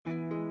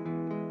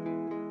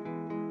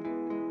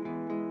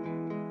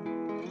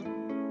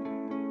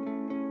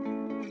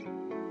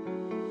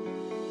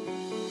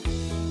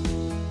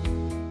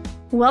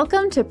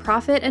Welcome to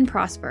Profit and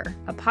Prosper,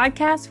 a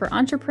podcast for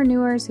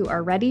entrepreneurs who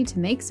are ready to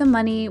make some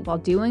money while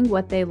doing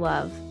what they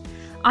love.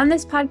 On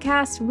this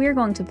podcast, we're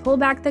going to pull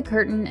back the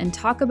curtain and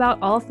talk about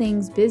all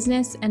things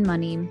business and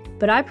money.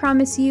 But I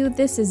promise you,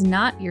 this is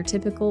not your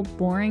typical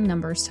boring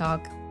numbers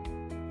talk.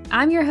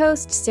 I'm your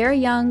host, Sarah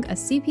Young, a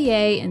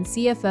CPA and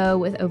CFO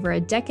with over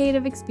a decade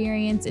of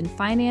experience in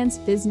finance,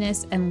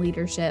 business, and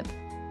leadership.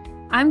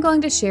 I'm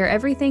going to share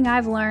everything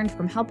I've learned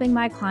from helping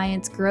my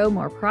clients grow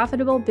more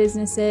profitable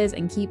businesses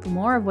and keep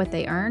more of what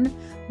they earn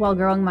while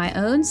growing my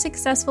own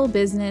successful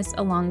business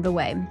along the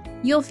way.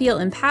 You'll feel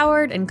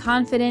empowered and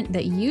confident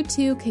that you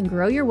too can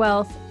grow your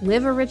wealth,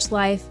 live a rich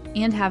life,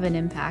 and have an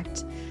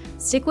impact.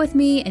 Stick with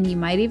me and you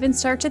might even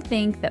start to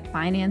think that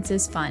finance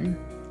is fun.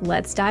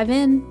 Let's dive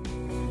in.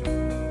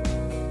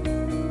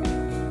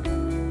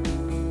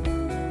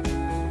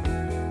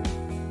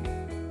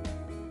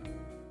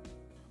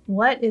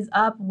 What is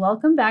up?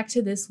 Welcome back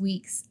to this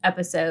week's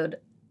episode.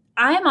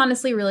 I am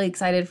honestly really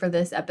excited for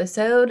this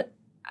episode.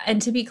 And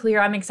to be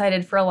clear, I'm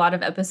excited for a lot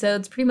of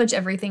episodes, pretty much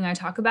everything I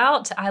talk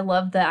about. I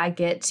love that I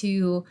get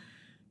to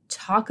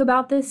talk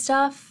about this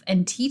stuff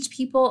and teach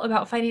people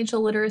about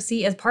financial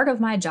literacy as part of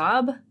my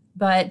job.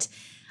 But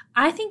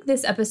I think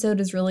this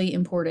episode is really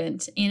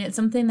important, and it's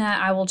something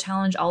that I will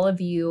challenge all of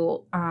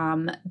you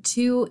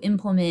to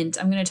implement.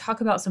 I'm going to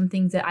talk about some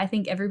things that I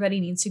think everybody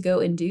needs to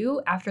go and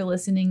do after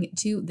listening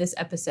to this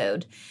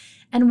episode.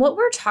 And what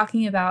we're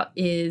talking about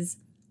is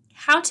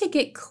how to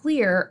get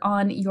clear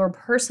on your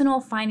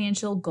personal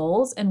financial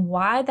goals and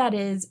why that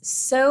is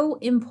so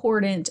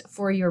important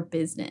for your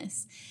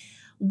business.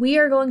 We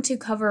are going to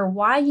cover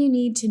why you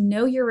need to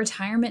know your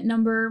retirement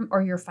number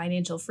or your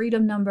financial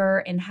freedom number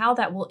and how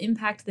that will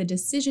impact the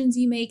decisions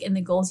you make and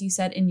the goals you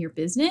set in your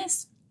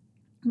business.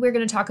 We're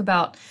going to talk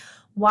about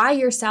why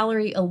your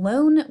salary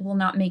alone will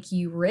not make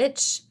you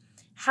rich,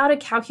 how to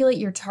calculate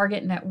your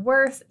target net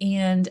worth,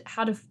 and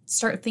how to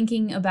start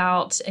thinking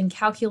about and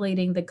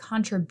calculating the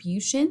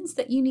contributions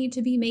that you need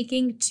to be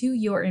making to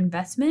your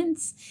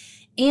investments.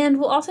 And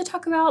we'll also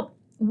talk about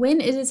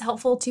when it is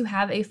helpful to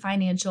have a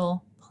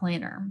financial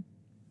planner.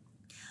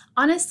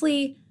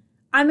 Honestly,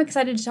 I'm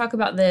excited to talk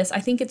about this. I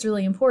think it's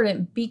really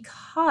important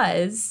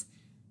because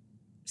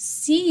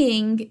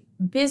seeing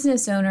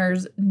business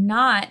owners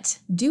not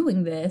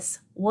doing this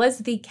was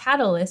the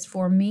catalyst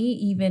for me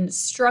even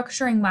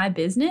structuring my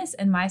business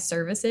and my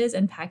services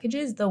and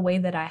packages the way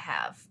that I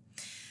have.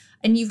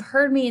 And you've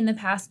heard me in the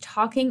past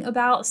talking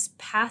about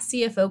past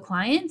CFO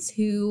clients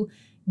who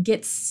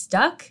get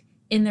stuck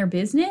in their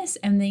business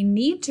and they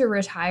need to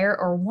retire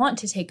or want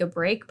to take a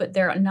break, but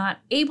they're not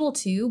able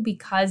to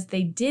because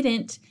they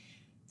didn't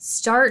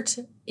start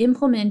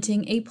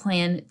implementing a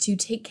plan to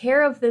take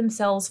care of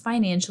themselves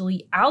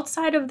financially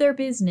outside of their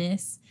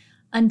business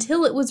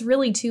until it was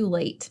really too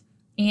late.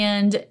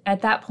 And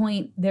at that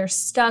point, they're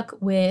stuck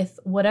with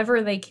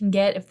whatever they can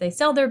get if they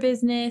sell their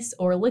business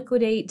or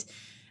liquidate.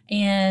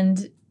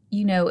 And,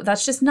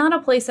 that's just not a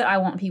place that I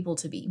want people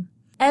to be.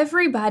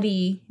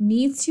 Everybody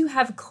needs to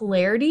have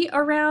clarity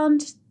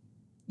around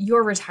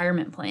your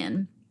retirement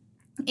plan.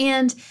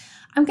 And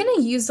I'm going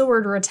to use the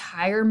word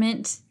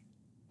retirement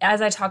as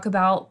I talk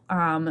about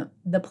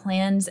the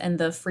plans and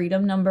the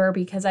freedom number,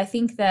 because I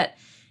think that,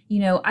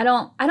 I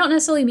don't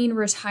necessarily mean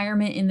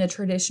retirement in the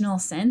traditional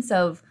sense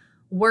of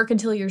work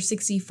until you're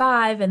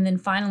 65 and then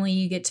finally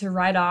you get to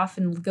ride off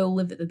and go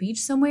live at the beach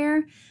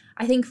somewhere.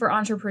 I think for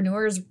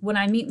entrepreneurs, when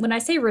I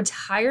say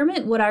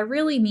retirement, what I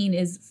really mean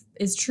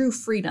is true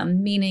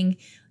freedom, meaning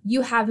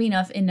you have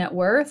enough in net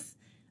worth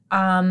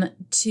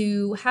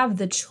to have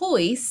the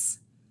choice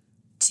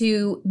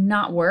to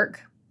not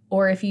work,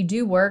 or if you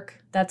do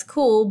work, that's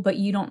cool, but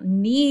you don't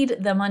need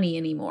the money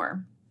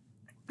anymore.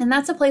 And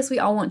that's a place we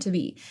all want to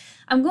be.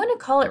 I'm going to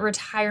call it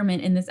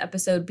retirement in this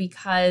episode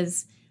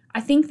because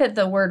I think that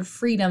the word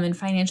freedom and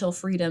financial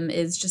freedom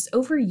is just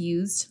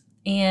overused.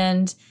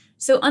 And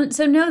so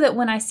know that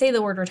when I say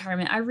the word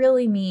retirement, I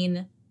really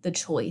mean the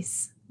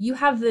choice. You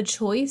have the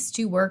choice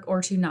to work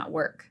or to not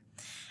work.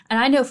 And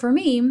I know for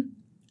me,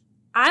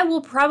 I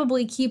will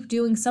probably keep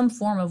doing some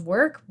form of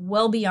work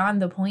well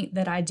beyond the point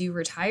that I do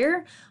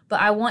retire, but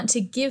I want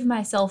to give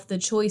myself the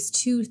choice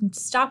to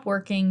stop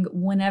working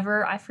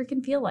whenever I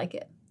freaking feel like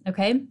it,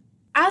 okay?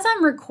 As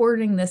I'm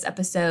recording this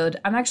episode,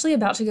 I'm actually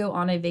about to go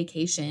on a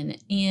vacation,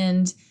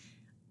 and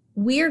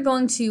we are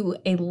going to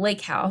a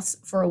lake house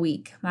for a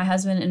week, my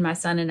husband and my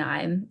son and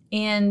I.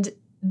 And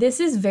this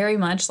is very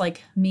much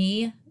like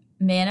me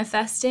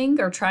manifesting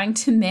or trying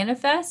to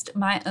manifest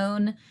my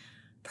own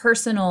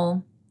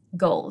personal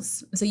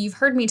goals. So you've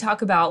heard me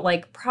talk about,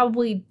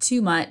 probably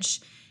too much,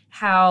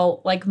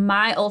 how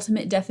my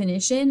ultimate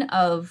definition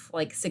of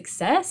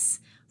success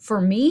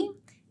for me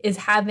is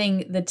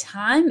having the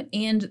time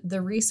and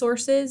the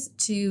resources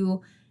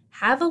to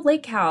have a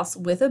lake house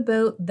with a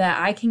boat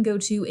that I can go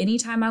to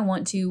anytime I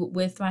want to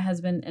with my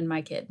husband and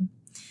my kid,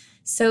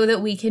 so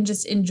that we can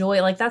just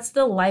enjoy, that's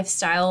the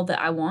lifestyle that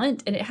I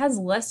want. And it has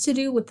less to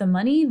do with the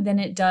money than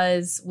it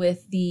does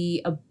with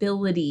the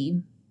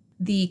ability,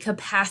 the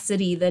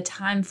capacity, the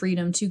time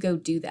freedom to go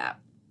do that.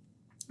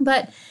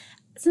 But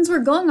Since we're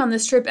going on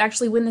this trip,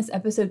 actually, when this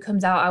episode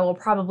comes out, I will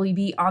probably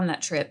be on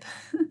that trip.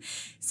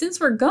 Since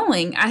we're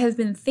going, I have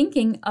been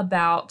thinking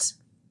about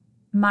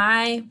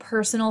my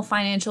personal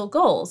financial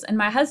goals. And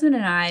my husband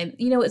and I,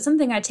 it's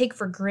something I take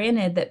for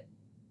granted that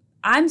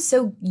I'm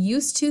so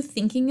used to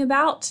thinking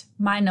about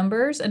my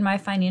numbers and my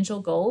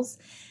financial goals.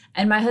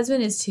 And my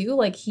husband is too.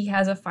 Like, he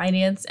has a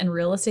finance and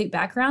real estate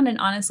background. And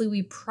honestly,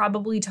 we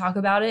probably talk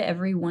about it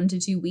every 1 to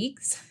 2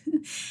 weeks.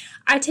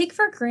 I take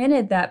for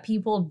granted that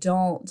people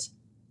don't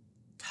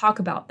talk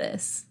about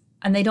this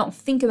and they don't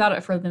think about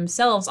it for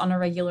themselves on a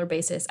regular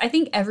basis. I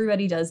think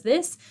everybody does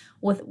this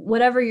with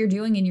whatever you're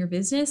doing in your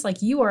business.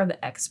 Like, you are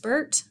the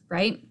expert,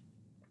 right?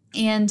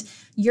 And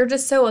you're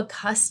just so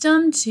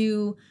accustomed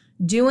to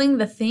doing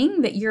the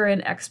thing that you're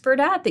an expert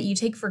at that you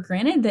take for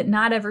granted that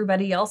not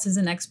everybody else is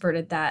an expert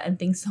at that and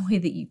thinks the way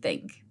that you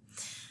think.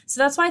 So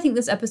that's why I think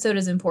this episode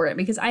is important,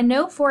 because I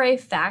know for a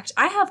fact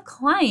I have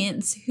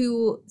clients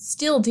who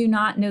still do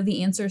not know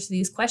the answers to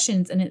these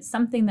questions, and it's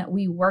something that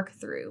we work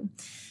through.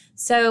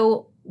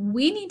 So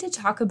we need to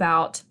talk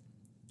about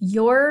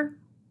your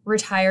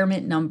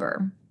retirement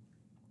number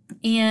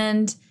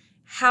and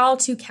how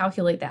to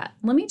calculate that.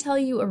 Let me tell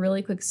you a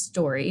really quick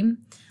story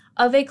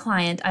of a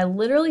client. I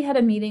literally had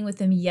a meeting with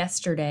them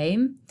yesterday,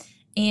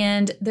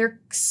 and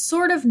they're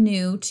sort of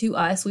new to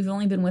us. We've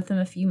only been with them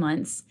a few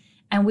months,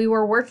 and we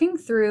were working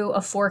through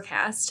a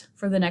forecast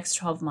for the next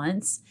 12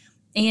 months.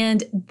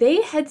 And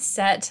they had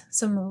set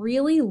some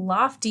really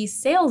lofty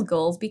sales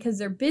goals because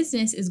their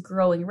business is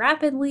growing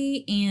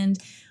rapidly, and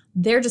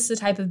they're just the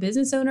type of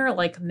business owner,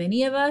 like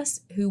many of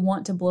us, who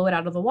want to blow it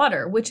out of the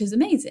water, which is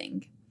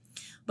amazing.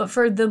 But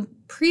for the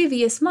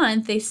previous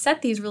month, they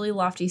set these really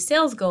lofty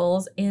sales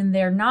goals, and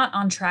they're not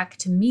on track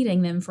to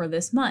meeting them for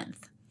this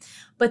month.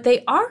 But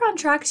they are on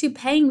track to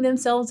paying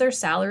themselves their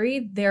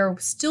salary. They're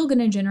still going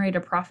to generate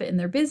a profit in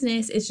their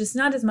business. It's just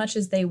not as much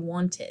as they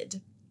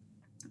wanted.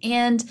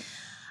 And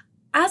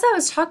as I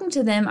was talking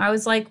to them, I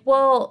was like,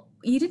 well,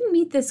 you didn't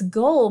meet this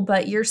goal,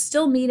 but you're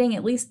still meeting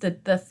at least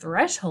the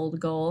threshold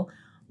goal.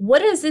 What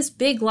does this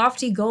big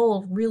lofty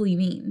goal really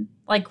mean?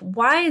 Like,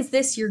 why is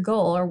this your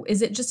goal? Or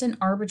is it just an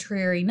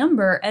arbitrary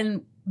number?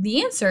 And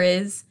the answer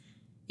is,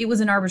 it was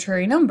an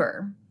arbitrary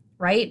number,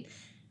 right?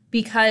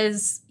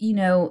 Because,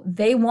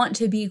 they want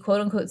to be quote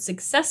unquote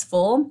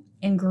successful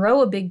and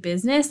grow a big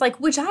business, like,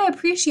 which I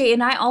appreciate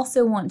and I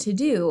also want to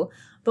do.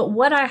 But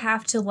what I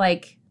have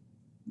to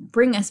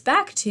bring us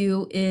back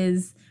to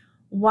is,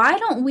 why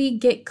don't we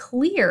get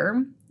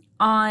clear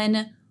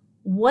on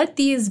what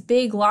these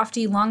big,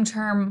 lofty,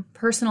 long-term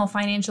personal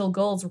financial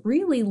goals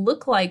really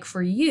look like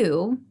for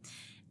you,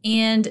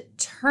 and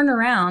turn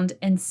around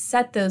and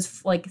set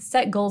those,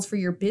 set goals for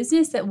your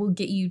business that will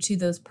get you to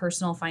those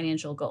personal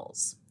financial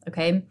goals,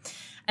 okay?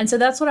 And so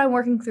that's what I'm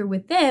working through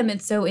with them.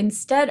 And so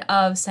instead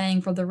of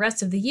saying for the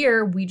rest of the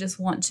year, we just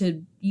want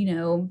to,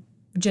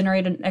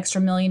 generate an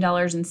extra $1 million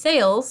in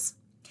sales,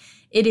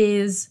 it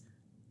is,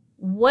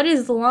 what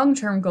is the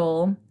long-term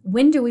goal?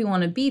 When do we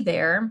want to be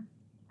there?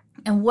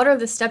 And what are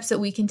the steps that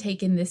we can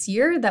take in this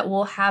year that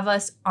will have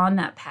us on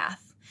that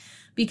path?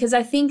 Because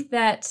I think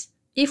that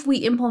if we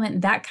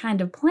implement that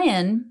kind of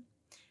plan,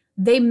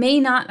 they may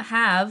not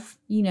have,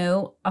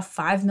 a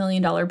 $5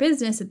 million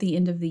business at the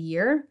end of the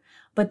year,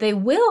 but they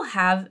will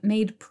have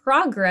made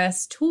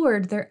progress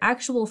toward their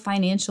actual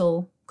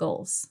financial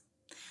goals,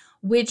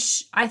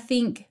 which I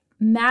think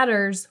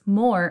matters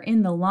more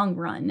in the long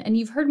run. And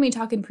you've heard me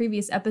talk in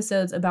previous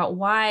episodes about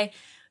why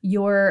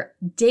your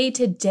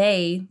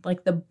day-to-day,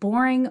 the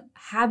boring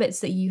habits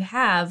that you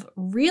have,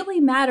 really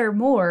matter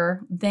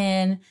more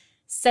than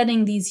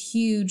setting these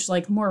huge,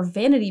 more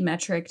vanity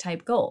metric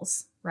type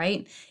goals,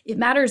 right? It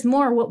matters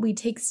more what we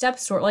take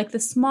steps toward, the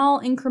small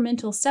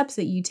incremental steps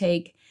that you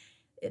take.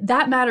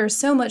 That matters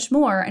so much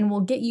more and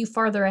will get you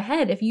farther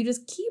ahead if you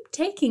just keep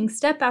taking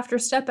step after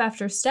step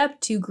after step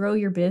to grow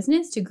your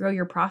business, to grow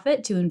your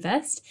profit, to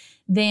invest,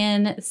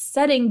 than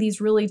setting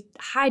these really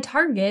high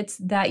targets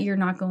that you're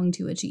not going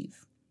to achieve.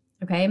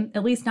 Okay,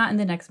 at least not in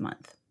the next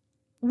month.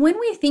 When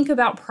we think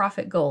about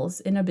profit goals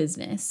in a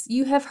business,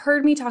 you have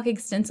heard me talk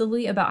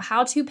extensively about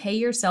how to pay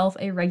yourself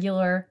a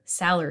regular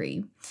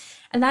salary.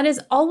 And that is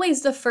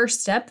always the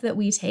first step that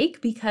we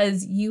take,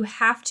 because you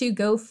have to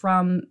go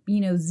from,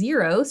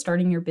 zero,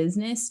 starting your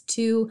business,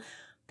 to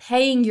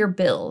paying your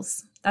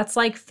bills. That's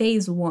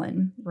phase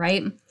 1,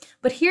 right?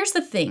 But here's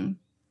the thing.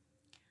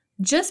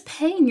 Just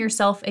paying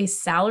yourself a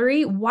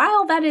salary,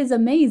 while that is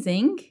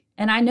amazing,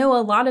 and I know a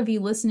lot of you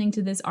listening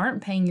to this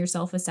aren't paying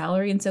yourself a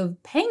salary, and so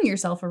paying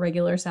yourself a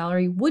regular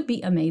salary would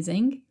be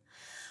amazing.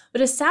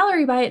 But a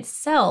salary by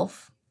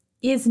itself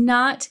is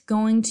not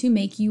going to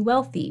make you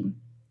wealthy.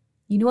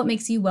 You know what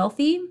makes you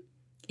wealthy?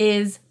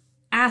 Is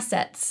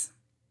assets,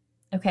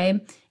 okay?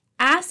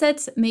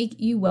 Assets make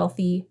you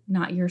wealthy,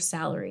 not your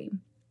salary.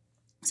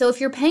 So if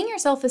you're paying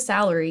yourself a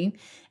salary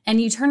and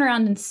you turn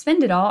around and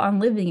spend it all on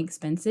living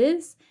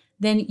expenses,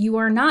 then you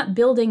are not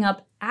building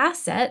up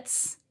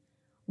assets,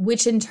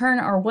 which in turn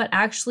are what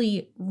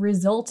actually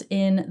result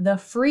in the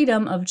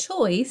freedom of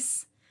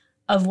choice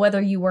of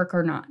whether you work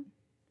or not,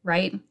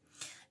 right?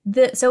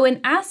 So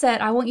an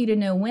asset, I want you to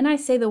know when I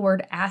say the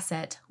word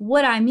asset,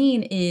 what I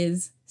mean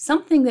is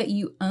something that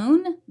you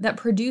own that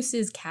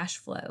produces cash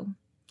flow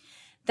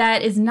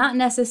that is not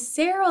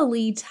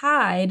necessarily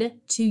tied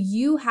to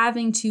you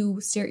having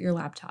to stare at your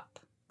laptop,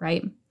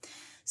 right?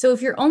 So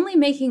if you're only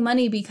making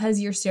money because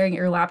you're staring at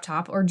your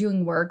laptop or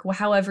doing work,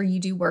 however you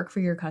do work for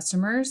your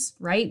customers,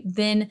 right?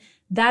 Then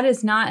that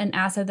is not an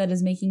asset that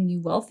is making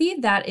you wealthy.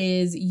 That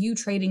is you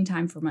trading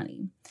time for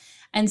money.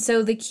 And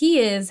so the key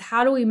is,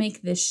 how do we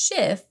make this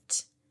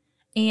shift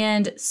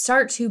and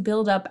start to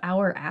build up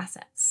our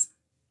assets?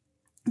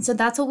 So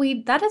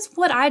that is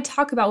what I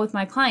talk about with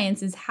my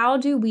clients, is how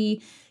do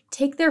we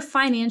take their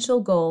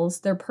financial goals,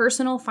 their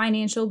personal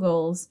financial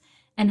goals,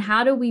 and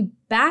how do we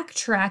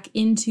backtrack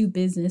into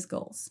business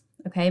goals?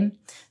 Okay.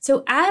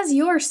 So as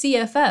your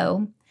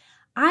CFO,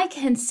 I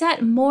can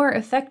set more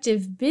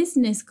effective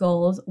business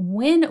goals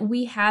when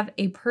we have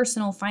a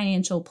personal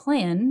financial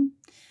plan,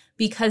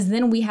 because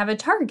then we have a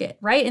target,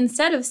 right?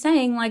 Instead of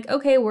saying like,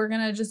 okay, we're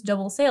going to just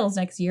double sales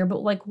next year,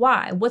 but like,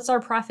 why? What's our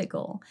profit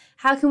goal?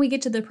 How can we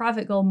get to the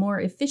profit goal more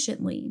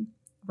efficiently,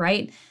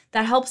 right?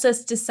 That helps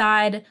us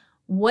decide,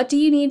 what do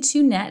you need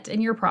to net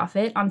in your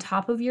profit on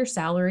top of your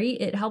salary?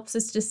 It helps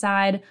us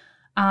decide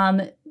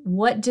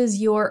what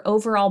does your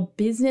overall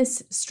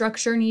business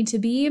structure need to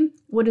be?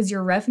 What does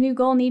your revenue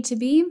goal need to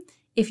be?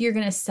 If you're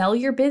going to sell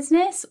your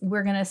business,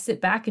 we're going to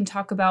sit back and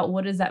talk about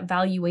what does that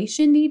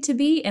valuation need to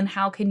be and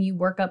how can you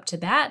work up to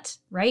that,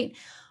 right?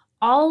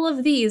 All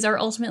of these are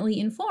ultimately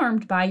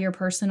informed by your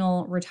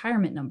personal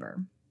retirement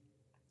number.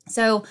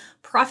 So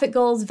profit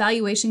goals,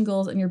 valuation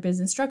goals, and your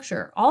business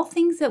structure, all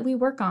things that we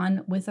work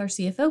on with our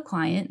CFO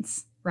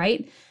clients,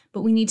 right?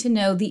 But we need to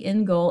know the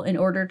end goal in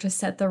order to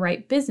set the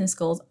right business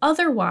goals.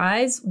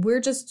 Otherwise,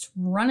 we're just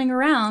running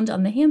around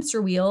on the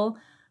hamster wheel,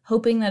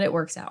 hoping that it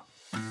works out.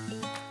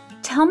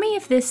 Tell me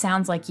if this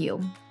sounds like you.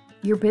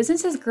 Your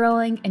business is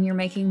growing and you're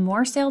making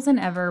more sales than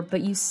ever, but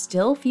you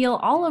still feel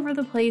all over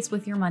the place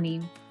with your money.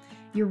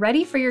 You're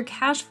ready for your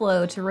cash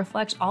flow to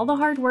reflect all the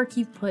hard work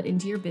you've put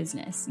into your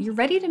business. You're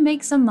ready to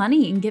make some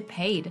money and get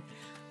paid,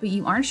 but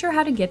you aren't sure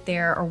how to get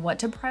there or what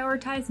to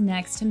prioritize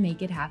next to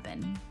make it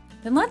happen.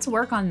 Then let's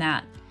work on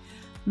that.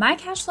 My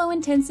Cash Flow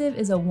Intensive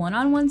is a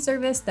one-on-one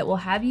service that will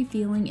have you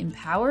feeling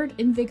empowered,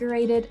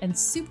 invigorated, and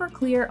super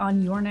clear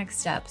on your next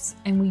steps,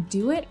 and we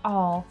do it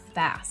all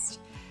fast.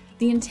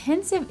 The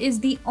intensive is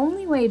the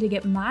only way to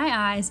get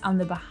my eyes on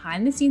the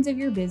behind the scenes of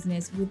your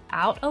business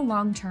without a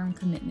long-term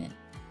commitment.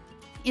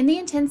 In the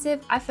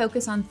intensive, I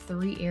focus on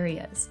 3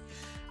 areas.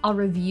 I'll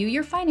review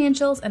your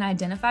financials and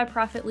identify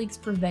profit leaks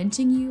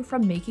preventing you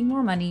from making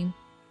more money.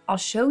 I'll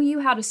show you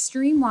how to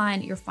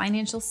streamline your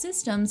financial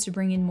systems to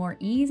bring in more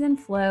ease and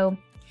flow.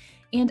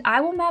 And I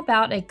will map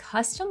out a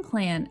custom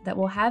plan that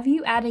will have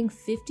you adding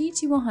 $50,000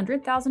 to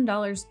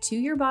 $100,000 to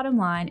your bottom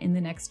line in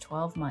the next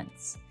 12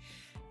 months.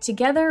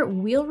 Together,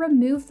 we'll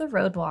remove the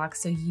roadblocks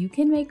so you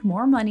can make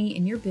more money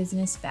in your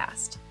business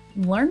fast.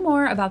 Learn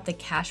more about the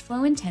Cash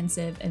Flow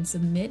Intensive and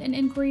submit an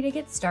inquiry to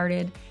get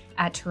started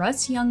at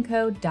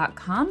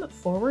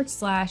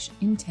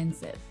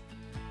trustyoungco.com/intensive.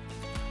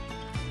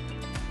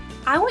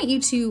 I want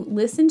you to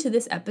listen to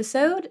this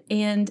episode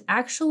and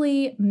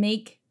actually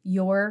make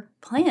your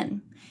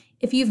plan.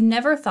 If you've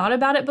never thought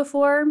about it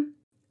before,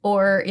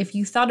 or if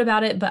you thought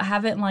about it but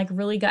haven't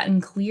really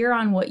gotten clear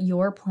on what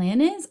your plan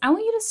is, I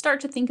want you to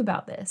start to think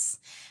about this.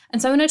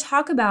 And so I'm going to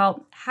talk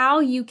about how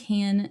you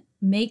can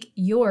make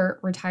your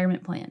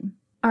retirement plan.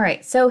 All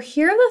right, so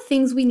here are the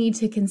things we need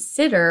to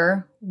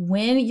consider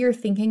when you're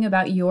thinking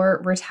about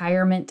your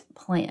retirement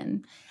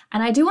plan.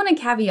 And I do want to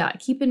caveat,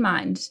 keep in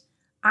mind,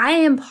 I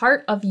am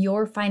part of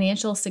your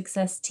financial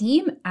success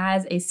team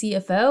as a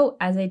CFO,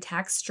 as a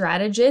tax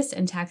strategist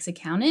and tax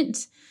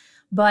accountant,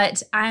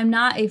 but I'm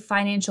not a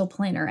financial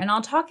planner. And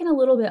I'll talk in a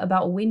little bit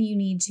about when you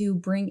need to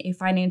bring a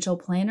financial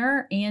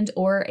planner and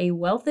or a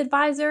wealth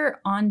advisor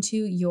onto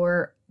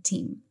your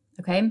team,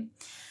 okay?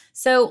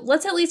 So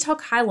let's at least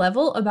talk high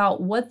level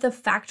about what the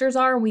factors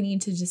are we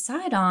need to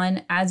decide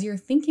on as you're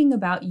thinking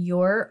about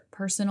your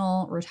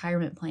personal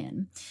retirement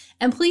plan.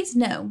 And please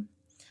know,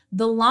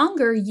 the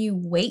longer you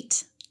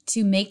wait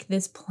to make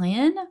this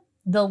plan,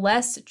 the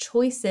less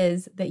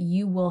choices that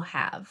you will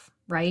have,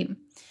 right?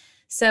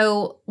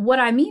 So what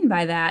I mean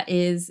by that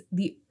is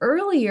the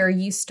earlier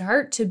you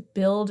start to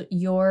build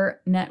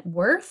your net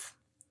worth,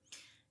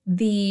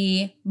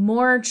 the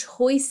more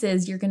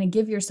choices you're going to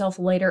give yourself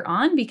later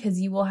on because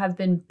you will have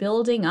been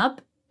building up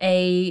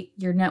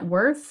your net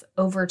worth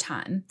over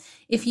time.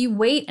 If you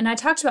wait, and I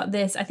talked about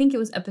this, I think it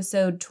was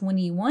episode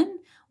 21,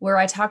 where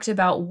I talked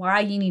about why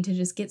you need to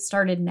just get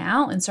started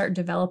now and start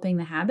developing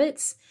the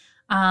habits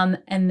and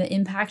the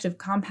impact of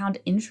compound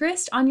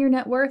interest on your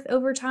net worth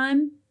over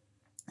time.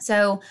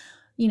 So,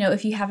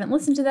 if you haven't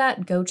listened to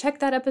that, go check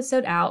that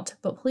episode out.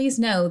 But please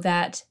know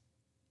that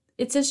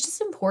it's just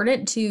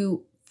important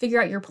to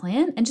figure out your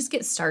plan and just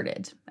get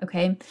started,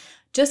 okay?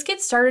 Just get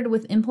started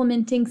with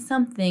implementing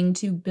something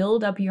to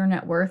build up your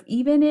net worth.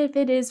 Even if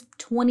it is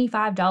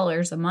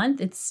 $25 a month,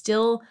 it's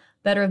still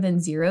better than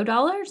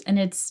 $0, and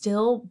it's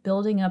still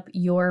building up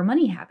your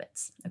money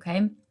habits,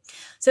 okay?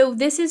 So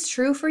this is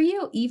true for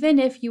you, even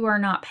if you are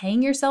not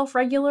paying yourself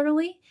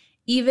regularly,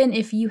 even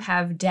if you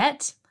have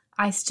debt.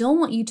 I still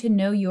want you to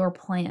know your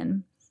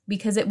plan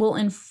because it will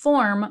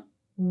inform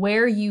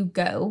where you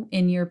go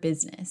in your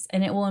business,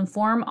 and it will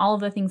inform all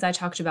of the things I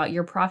talked about,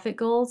 your profit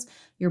goals,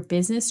 your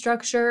business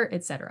structure,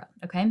 etc.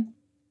 Okay?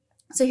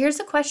 So here's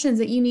the questions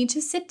that you need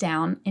to sit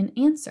down and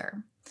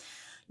answer.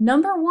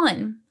 Number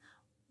 1,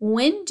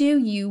 when do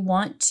you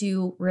want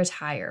to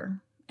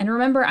retire? And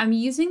remember, I'm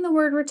using the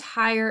word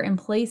retire in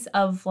place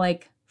of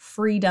like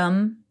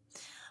freedom.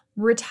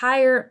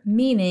 Retire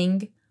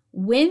meaning,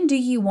 when do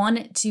you want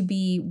it to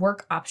be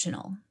work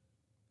optional,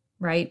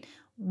 right?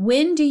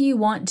 When do you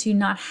want to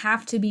not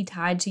have to be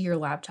tied to your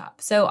laptop?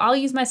 So I'll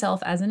use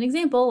myself as an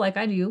example, like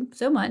I do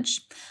so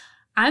much.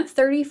 I'm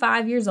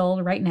 35 years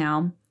old right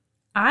now.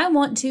 I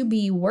want to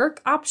be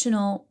work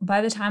optional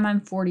by the time I'm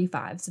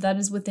 45. So that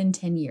is within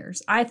 10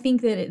 years. I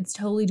think that it's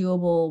totally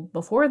doable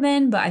before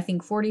then, but I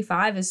think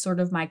 45 is sort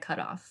of my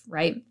cutoff,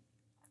 right?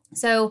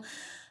 So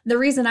the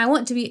reason I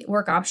want to be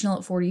work optional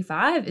at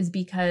 45 is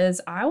because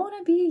I want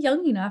to be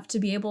young enough to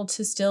be able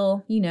to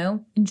still,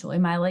 enjoy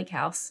my lake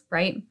house,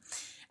 right?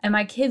 And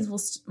my kids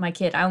will,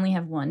 I only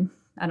have one.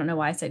 I don't know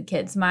why I said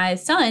kids. My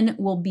son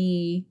will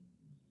be,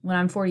 when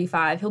I'm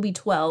 45, he'll be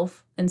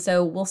 12. And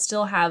so we'll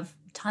still have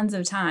tons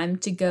of time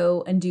to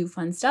go and do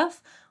fun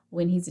stuff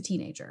when he's a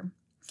teenager.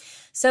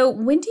 So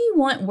when do you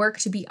want work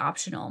to be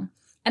optional?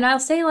 And I'll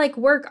say like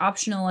work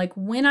optional, like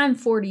when I'm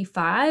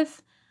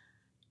 45,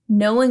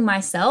 knowing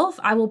myself,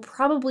 I will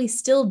probably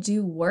still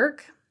do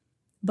work,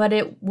 but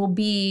it will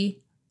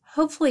be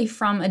hopefully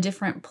from a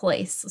different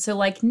place. So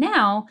like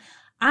now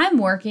I'm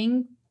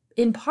working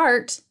in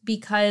part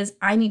because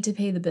I need to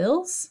pay the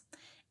bills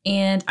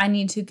and I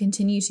need to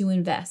continue to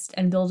invest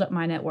and build up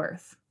my net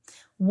worth.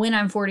 When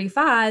I'm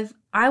 45,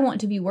 I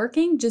want to be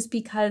working just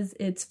because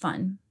it's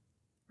fun,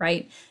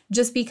 right?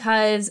 Just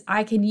because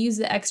I can use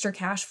the extra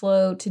cash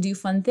flow to do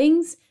fun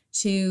things,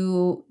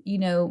 to,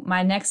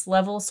 my next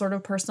level sort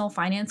of personal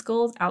finance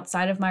goals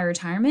outside of my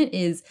retirement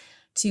is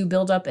to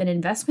build up an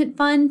investment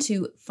fund,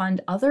 to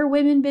fund other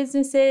women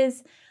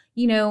businesses.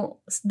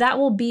 That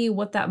will be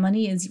what that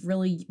money is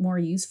really more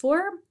used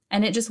for.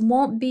 And it just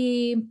won't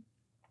be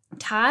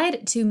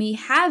tied to me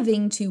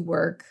having to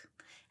work,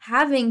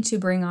 having to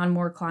bring on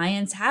more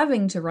clients,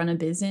 having to run a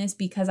business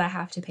because I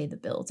have to pay the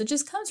bills. It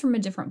just comes from a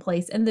different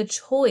place. And the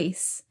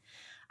choice,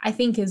 I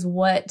think, is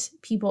what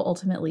people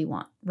ultimately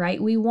want, right?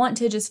 We want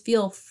to just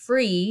feel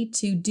free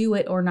to do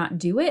it or not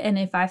do it. And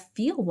if I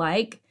feel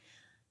like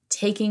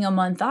taking a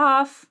month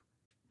off,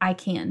 I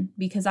can,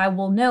 because I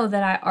will know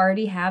that I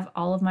already have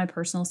all of my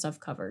personal stuff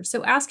covered.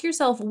 So ask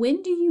yourself,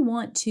 when do you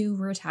want to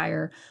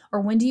retire,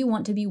 or when do you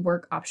want to be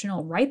work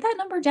optional? Write that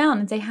number down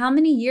and say, how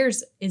many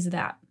years is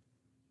that?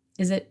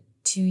 Is it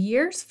 2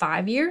 years,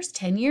 5 years,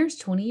 10 years,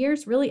 20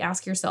 years? Really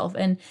ask yourself.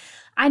 And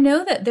I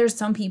know that there's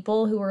some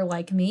people who are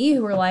like me,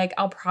 who are like,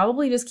 I'll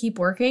probably just keep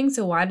working,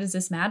 so why does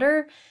this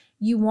matter?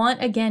 You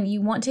want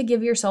to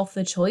give yourself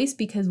the choice,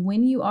 because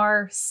when you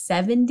are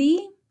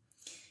 70,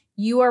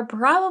 you are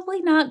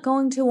probably not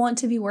going to want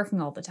to be working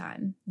all the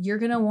time. You're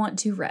going to want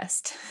to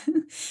rest.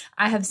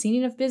 I have seen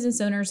enough business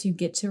owners who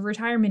get to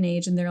retirement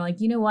age and they're like,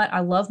 you know what?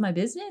 I love my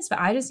business, but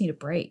I just need a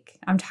break.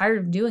 I'm tired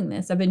of doing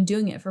this. I've been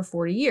doing it for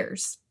 40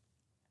 years.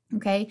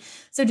 Okay,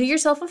 so do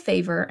yourself a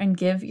favor and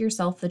give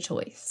yourself the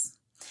choice.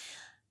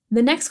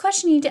 The next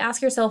question you need to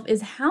ask yourself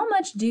is, how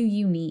much do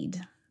you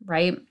need,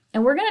 right?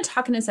 And we're going to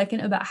talk in a second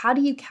about how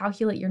do you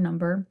calculate your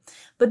number.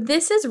 But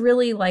this is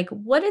really like,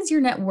 what is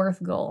your net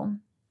worth goal?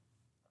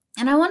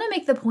 And I want to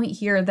make the point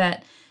here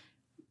that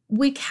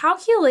we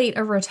calculate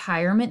a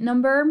retirement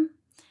number,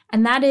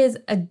 and that is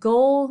a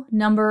goal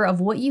number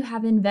of what you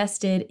have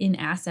invested in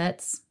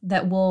assets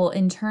that will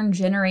in turn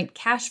generate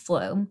cash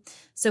flow.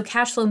 So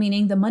cash flow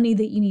meaning the money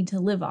that you need to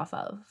live off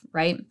of,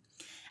 right?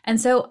 And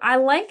so I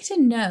like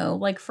to know,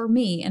 like for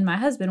me and my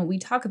husband, what we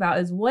talk about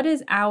is what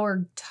is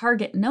our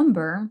target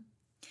number,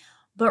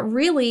 but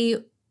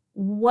really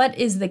what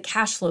is the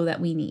cash flow that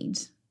we need?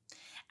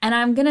 And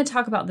I'm going to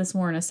talk about this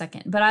more in a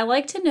second, but I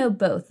like to know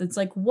both. It's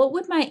like, what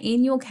would my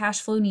annual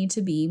cash flow need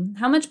to be?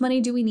 How much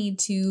money do we need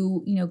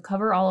to,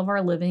 cover all of our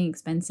living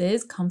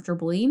expenses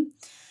comfortably?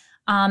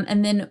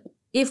 And then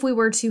if we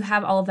were to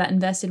have all of that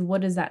invested, what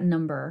does that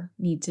number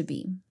need to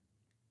be?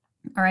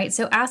 All right.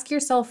 So ask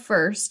yourself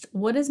first,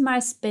 what is my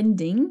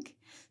spending?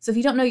 So if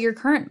you don't know your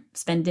current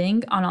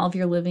spending on all of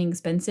your living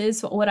expenses,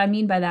 so what I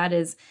mean by that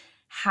is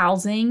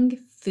housing,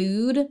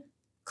 food,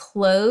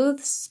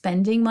 clothes,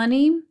 spending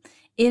money,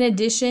 in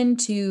addition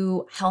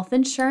to health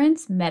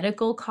insurance,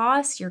 medical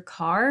costs, your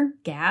car,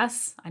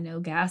 gas. I know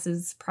gas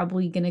is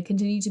probably going to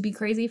continue to be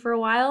crazy for a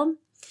while.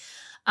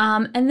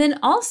 And then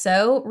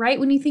also, right,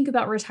 when you think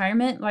about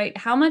retirement, right,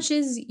 how much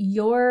is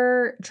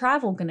your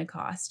travel going to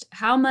cost?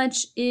 How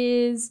much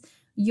is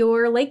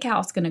your lake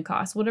house going to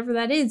cost? Whatever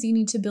that is, you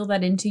need to build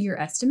that into your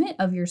estimate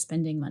of your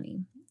spending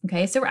money.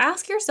 Okay, so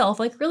ask yourself,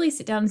 like really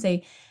sit down and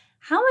say,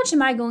 how much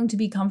am I going to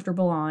be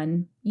comfortable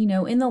on,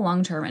 in the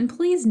long term? And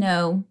please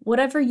know,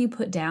 whatever you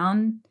put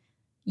down,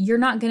 you're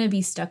not going to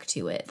be stuck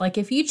to it. Like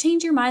if you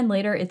change your mind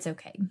later, it's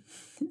okay.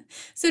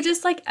 So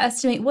just like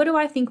estimate, what do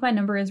I think my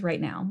number is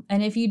right now?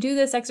 And if you do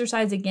this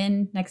exercise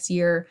again next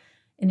year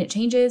and it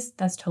changes,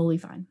 that's totally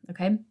fine.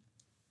 Okay.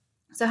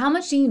 So how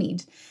much do you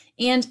need?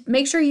 And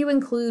make sure you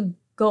include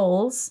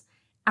goals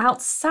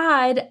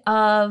outside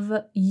of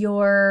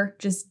your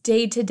just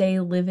day-to-day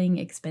living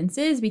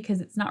expenses,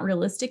 because it's not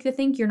realistic to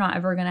think you're not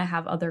ever going to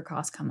have other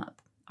costs come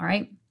up. All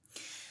right.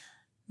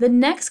 The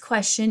next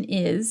question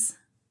is,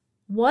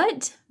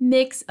 what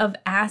mix of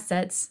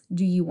assets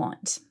do you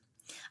want?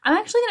 I'm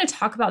actually going to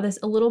talk about this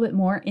a little bit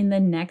more in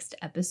the next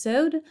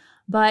episode,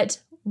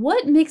 but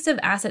what mix of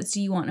assets do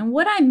you want? And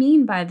what I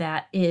mean by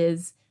that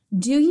is,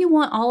 do you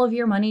want all of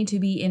your money to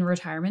be in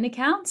retirement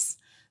accounts?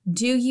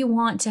 Do you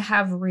want to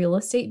have real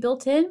estate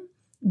built in?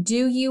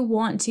 Do you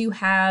want to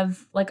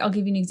have, I'll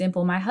give you an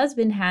example. My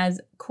husband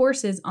has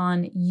courses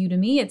on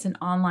Udemy. It's an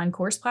online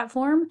course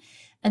platform,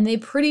 and they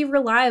pretty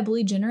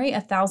reliably generate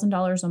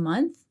 $1,000 a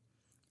month.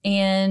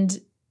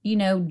 And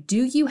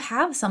do you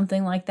have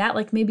something like that?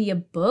 Like maybe a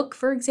book,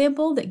 for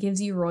example, that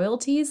gives you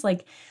royalties,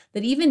 like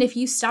that even if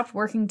you stopped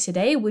working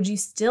today, would you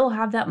still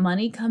have that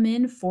money come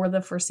in for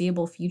the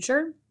foreseeable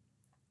future?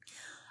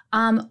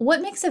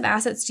 What mix of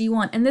assets do you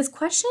want? And this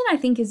question I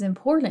think is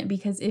important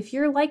because if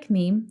you're like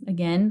me,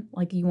 again,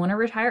 like you want to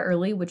retire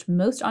early, which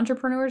most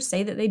entrepreneurs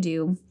say that they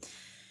do,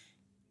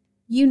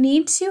 you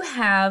need to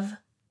have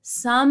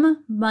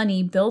some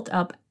money built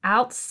up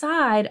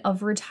outside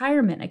of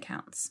retirement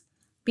accounts.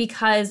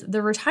 Because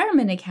the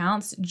retirement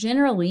accounts,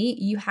 generally,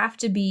 you have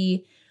to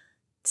be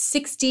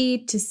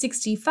 60 to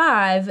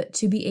 65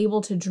 to be able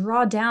to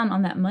draw down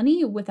on that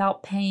money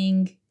without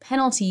paying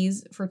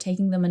penalties for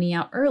taking the money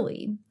out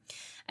early.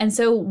 And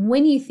so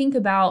when you think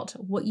about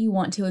what you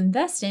want to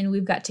invest in,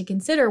 we've got to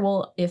consider,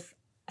 well, if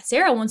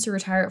Sarah wants to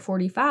retire at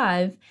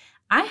 45,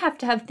 I have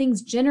to have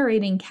things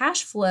generating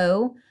cash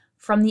flow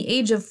from the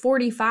age of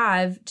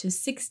 45 to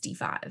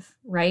 65,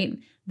 right?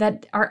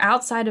 That are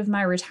outside of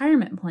my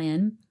retirement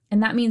plan.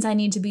 And that means I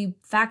need to be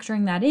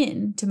factoring that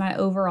in to my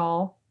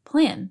overall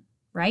plan,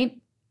 right?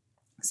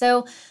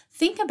 So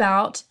think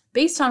about,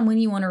 based on when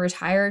you want to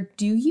retire,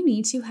 do you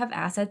need to have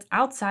assets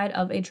outside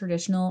of a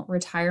traditional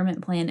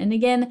retirement plan? And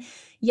again,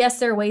 yes,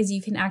 there are ways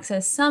you can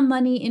access some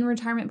money in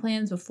retirement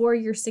plans before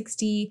you're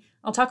 60.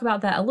 I'll talk about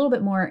that a little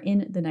bit more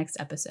in the next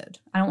episode.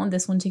 I don't want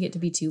this one to get to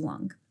be too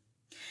long.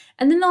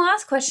 And then the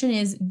last question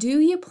is,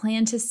 do you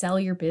plan to sell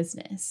your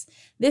business?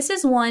 This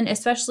is one,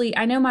 especially,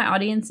 I know my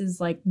audience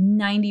is like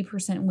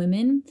 90%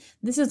 women.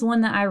 This is one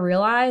that I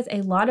realize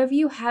a lot of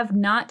you have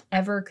not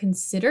ever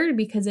considered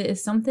because it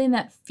is something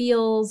that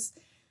feels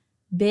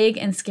big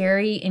and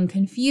scary and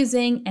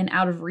confusing and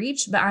out of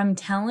reach, but I'm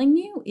telling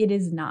you, it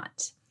is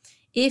not.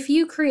 If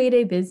you create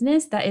a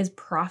business that is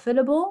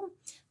profitable,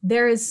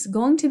 there is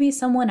going to be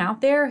someone out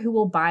there who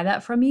will buy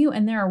that from you.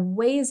 And there are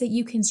ways that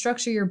you can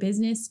structure your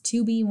business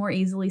to be more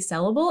easily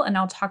sellable. And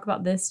I'll talk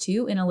about this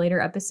too in a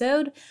later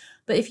episode.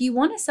 But if you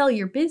want to sell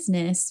your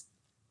business,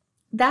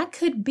 that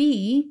could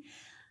be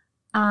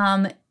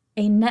a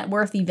net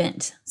worth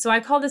event. So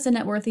I call this a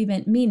net worth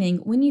event, meaning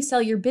when you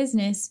sell your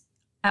business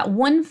at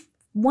one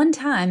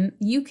time,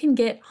 you can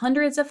get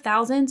hundreds of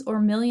thousands or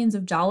millions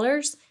of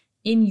dollars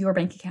in your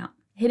bank account,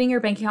 hitting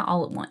your bank account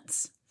all at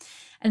once.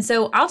 And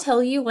so I'll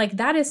tell you,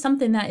 that is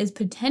something that is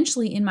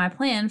potentially in my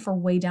plan for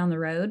way down the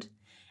road.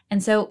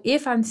 And so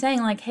if I'm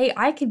saying hey,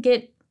 I could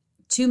get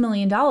 $2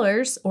 million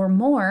or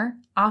more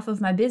off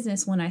of my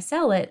business when I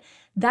sell it,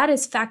 that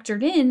is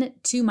factored in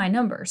to my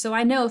number. So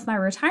I know if my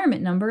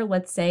retirement number,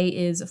 let's say,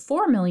 is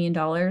 $4 million,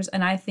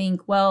 and I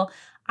think, well,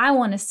 I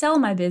want to sell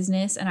my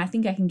business and I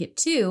think I can get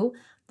 2,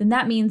 then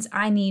that means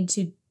I need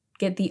to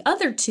get the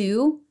other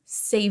 2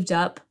 saved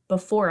up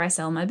before I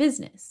sell my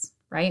business,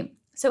 right?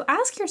 So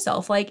ask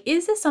yourself,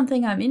 is this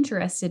something I'm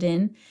interested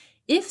in?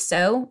 If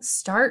so,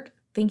 start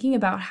thinking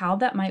about how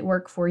that might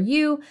work for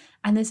you.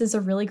 And this is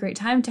a really great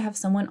time to have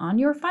someone on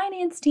your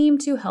finance team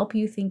to help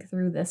you think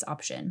through this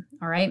option.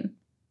 All right.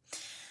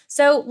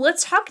 So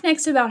let's talk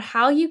next about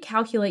how you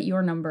calculate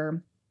your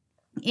number.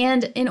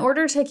 And in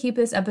order to keep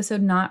this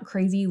episode not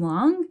crazy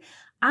long,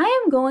 I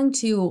am going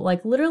to,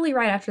 literally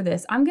right after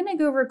this, I'm going to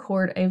go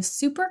record a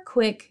super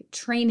quick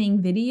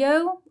training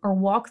video or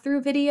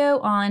walkthrough video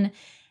on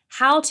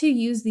how to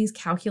use these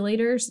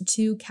calculators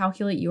to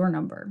calculate your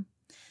number.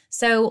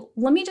 So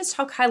let me just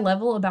talk high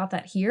level about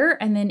that here.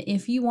 And then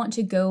if you want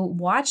to go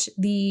watch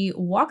the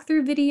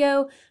walkthrough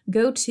video,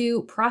 go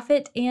to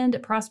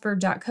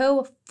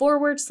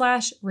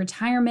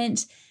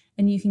profitandprosper.co/retirement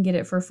and you can get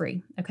it for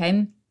free.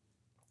 Okay.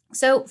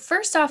 So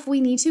first off,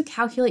 we need to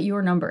calculate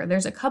your number.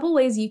 There's a couple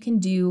ways you can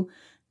do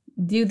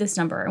this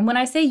number. And when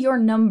I say your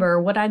number,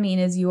 what I mean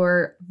is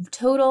your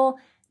total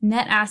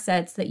net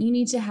assets that you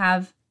need to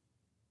have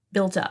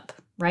built up,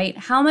 right?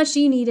 How much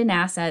do you need in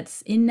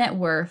assets, in net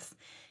worth,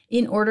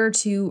 in order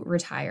to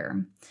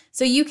retire.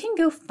 So you can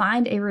go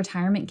find a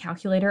retirement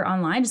calculator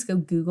online. Just go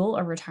Google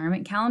a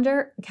retirement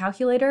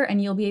calculator,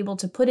 and you'll be able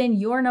to put in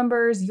your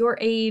numbers, your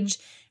age,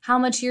 how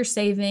much you're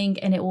saving,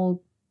 and it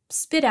will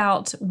spit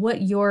out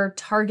what your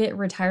target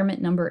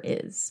retirement number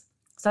is.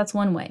 So that's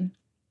one way.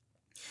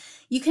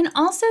 You can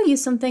also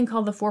use something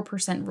called the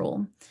 4%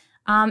 rule.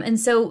 And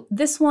so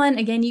this one,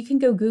 again, you can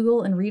go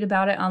Google and read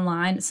about it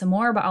online some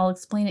more, but I'll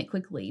explain it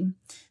quickly.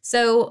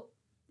 So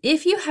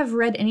if you have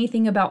read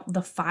anything about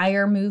the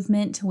FIRE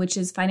movement, which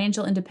is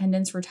Financial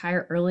Independence,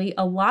 Retire Early,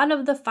 a lot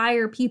of the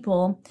FIRE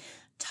people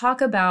talk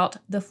about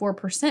the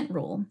 4%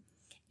 rule.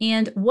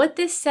 And what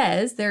this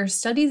says, there are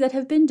studies that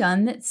have been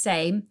done that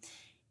say,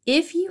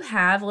 if you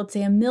have, let's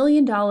say, $1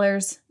 million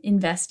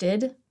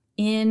invested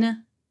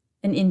in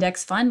an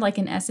index fund, like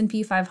an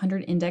S&P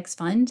 500 index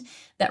fund,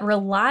 that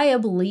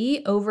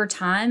reliably over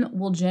time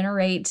will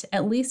generate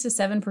at least a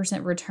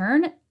 7%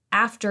 return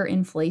after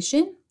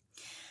inflation,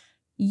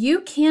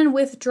 you can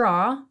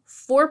withdraw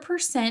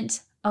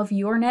 4% of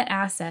your net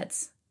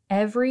assets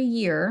every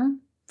year,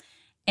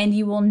 and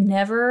you will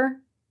never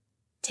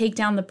take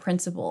down the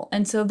principal.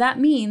 And so that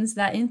means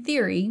that in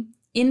theory,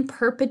 in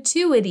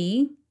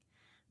perpetuity,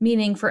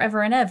 meaning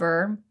forever and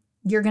ever,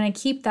 you're going to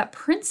keep that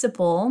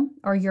principal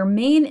or your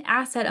main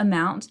asset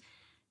amount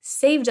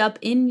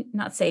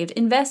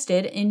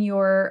invested in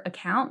your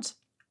account.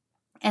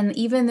 And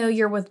even though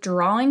you're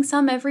withdrawing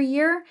some every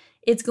year,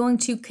 it's going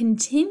to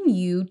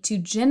continue to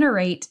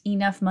generate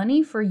enough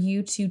money for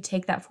you to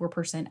take that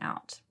 4%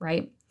 out,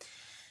 right?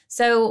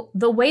 So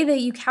the way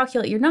that you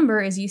calculate your number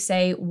is you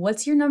say,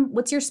 what's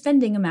your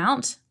spending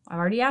amount? I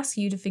already asked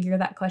you to figure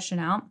that question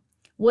out.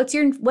 What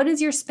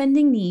is your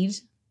spending need?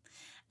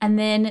 And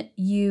then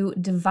you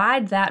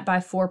divide that by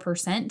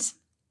 4%,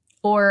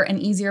 or an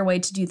easier way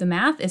to do the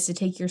math is to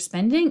take your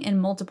spending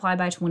and multiply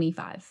by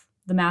 25.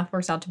 The math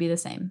works out to be the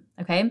same,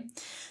 okay?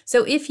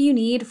 So if you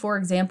need, for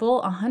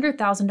example,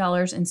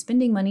 $100,000 in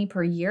spending money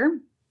per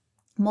year,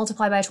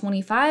 multiply by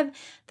 25,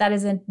 that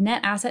is a net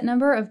asset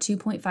number of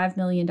 $2.5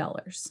 million,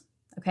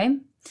 okay?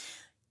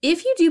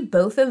 If you do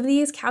both of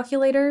these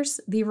calculators,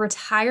 the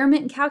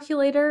retirement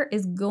calculator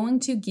is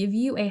going to give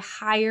you a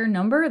higher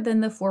number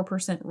than the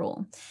 4%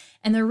 rule.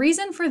 And the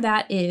reason for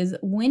that is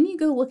when you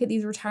go look at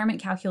these retirement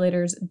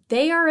calculators,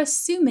 they are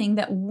assuming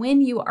that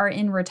when you are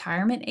in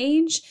retirement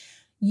age,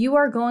 you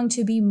are going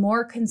to be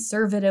more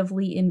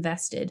conservatively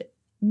invested,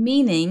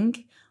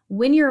 meaning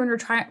when you're in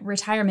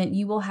retirement,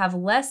 you will have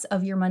less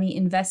of your money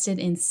invested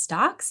in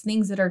stocks,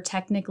 things that are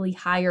technically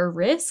higher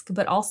risk,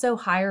 but also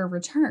higher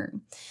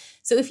return.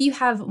 So if you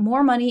have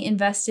more money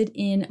invested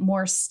in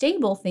more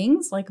stable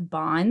things like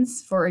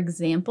bonds, for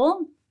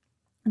example,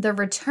 the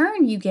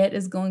return you get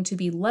is going to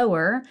be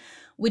lower,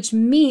 which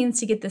means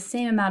to get the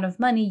same amount of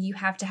money, you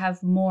have to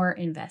have more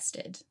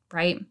invested,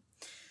 right?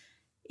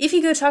 If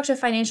you go talk to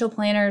financial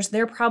planners,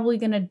 they're probably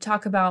going to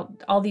talk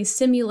about all these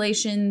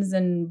simulations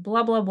and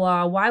blah, blah,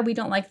 blah, why we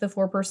don't like the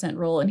 4%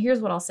 rule. And here's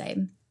what I'll say.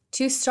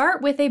 To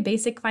start with a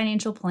basic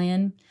financial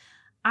plan,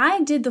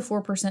 I did the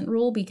 4%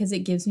 rule because it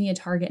gives me a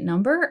target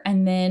number.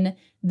 And then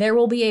there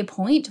will be a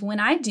point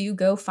when I do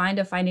go find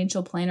a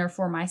financial planner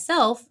for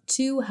myself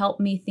to help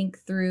me think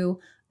through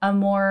a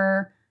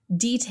more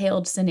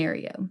detailed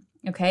scenario.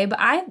 Okay. But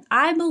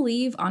I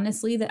believe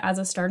honestly that as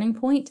a starting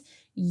point,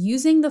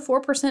 using the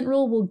 4%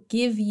 rule will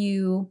give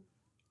you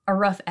a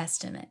rough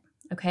estimate,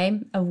 okay,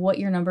 of what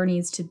your number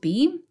needs to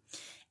be.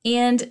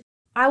 And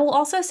I will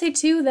also say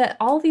too that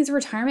all these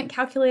retirement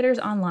calculators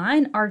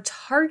online are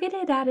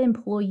targeted at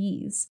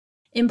employees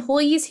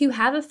who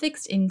have a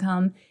fixed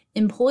income,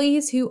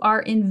 employees who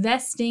are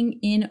investing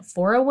in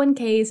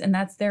 401ks, and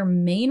that's their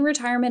main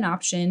retirement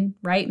option,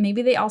 right?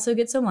 Maybe they also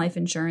get some life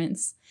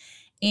insurance,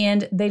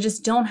 and they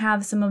just don't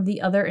have some of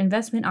the other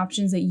investment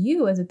options that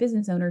you as a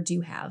business owner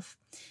do have.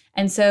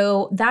 And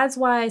so that's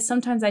why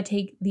sometimes I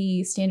take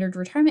the standard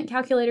retirement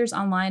calculators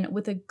online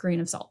with a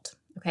grain of salt,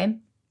 okay?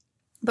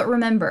 But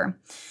remember,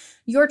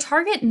 your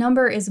target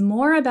number is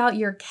more about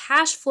your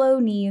cash flow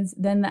needs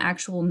than the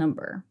actual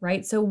number,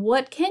 right? So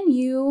what can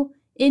you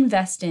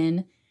invest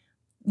in?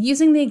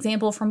 Using the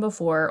example from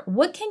before,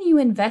 what can you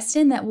invest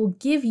in that will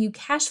give you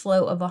cash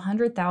flow of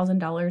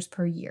 $100,000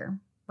 per year,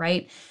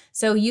 right?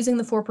 So using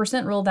the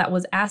 4% rule, that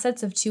was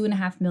assets of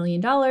 $2.5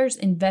 million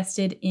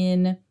invested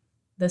in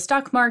the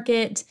stock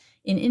market,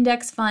 in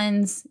index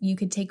funds. You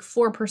could take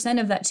 4%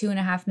 of that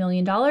 $2.5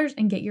 million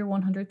and get your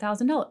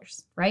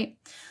 $100,000, right?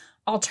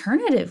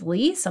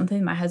 Alternatively,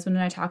 something my husband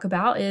and I talk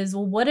about is,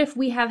 well, what if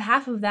we have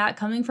half of that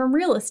coming from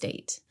real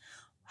estate?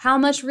 How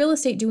much real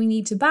estate do we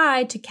need to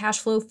buy to cash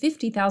flow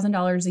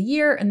 $50,000 a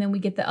year? And then we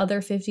get the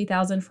other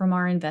 $50,000 from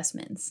our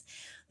investments.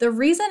 The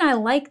reason I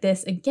like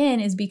this, again,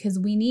 is because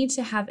we need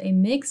to have a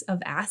mix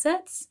of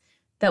assets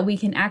that we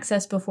can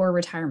access before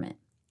retirement,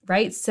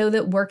 right? So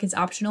that work is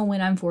optional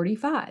when I'm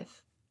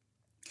 45.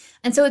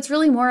 And so it's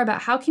really more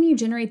about how can you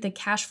generate the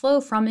cash flow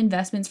from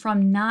investments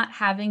from not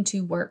having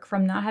to work,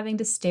 from not having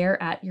to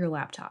stare at your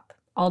laptop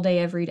all day,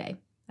 every day,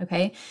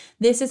 okay?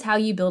 This is how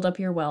you build up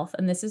your wealth,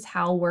 and this is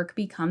how work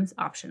becomes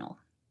optional.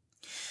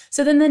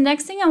 So then the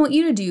next thing I want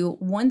you to do,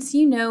 once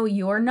you know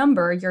your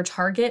number, your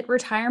target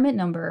retirement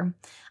number,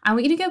 I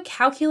want you to go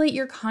calculate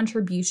your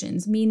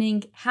contributions,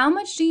 meaning how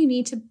much do you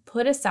need to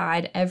put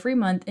aside every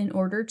month in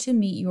order to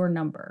meet your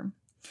number.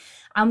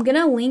 I'm going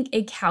to link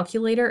a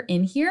calculator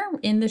in here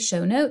in the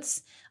show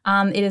notes.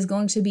 It is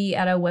going to be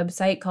at a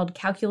website called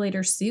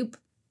Calculator Soup.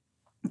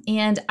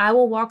 And I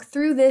will walk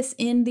through this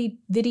in the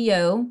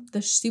video,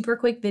 the super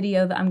quick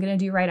video that I'm going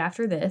to do right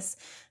after this.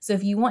 So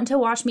if you want to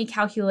watch me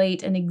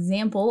calculate an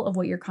example of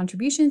what your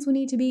contributions would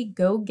need to be,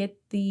 go get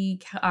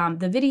the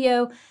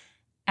video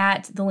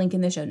at the link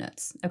in the show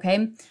notes,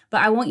 okay?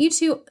 But I want you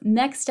to,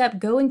 next step,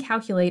 go and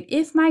calculate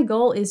if my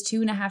goal is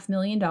 $2.5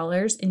 million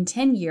in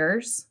 10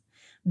 years,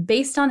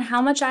 based on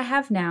how much I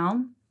have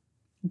now,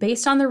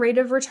 based on the rate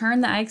of return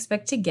that I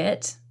expect to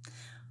get,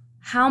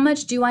 how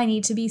much do I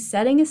need to be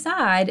setting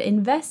aside,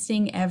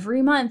 investing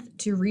every month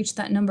to reach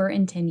that number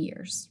in 10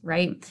 years,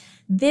 right?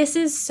 This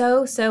is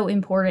so, so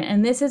important.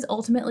 And this is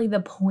ultimately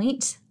the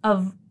point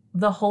of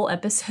the whole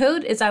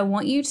episode is I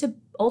want you to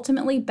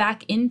ultimately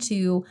back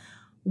into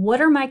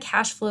what are my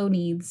cash flow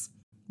needs,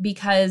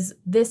 because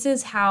this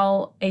is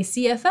how a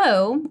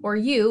CFO, or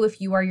you, if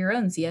you are your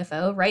own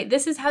CFO, right?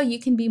 This is how you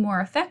can be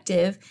more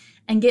effective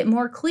and get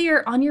more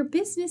clear on your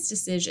business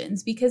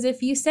decisions. Because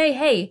if you say,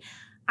 hey,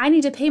 I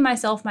need to pay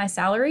myself my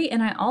salary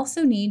and I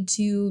also need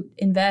to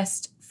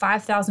invest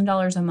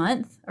 $5,000 a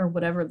month or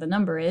whatever the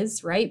number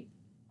is, right?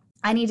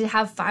 I need to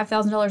have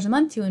 $5,000 a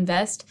month to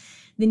invest.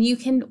 Then you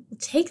can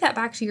take that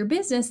back to your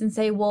business and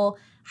say, well,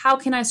 how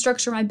can I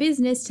structure my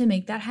business to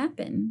make that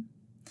happen?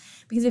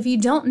 Because if you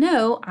don't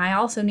know, I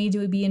also need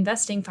to be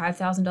investing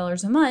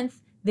 $5,000 a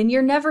month, then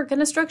you're never going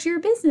to structure your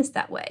business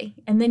that way.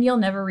 And then you'll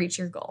never reach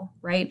your goal,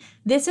 right?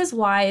 This is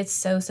why it's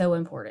so, so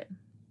important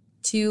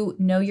to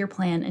know your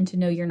plan and to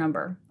know your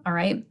number, all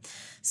right?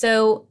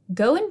 So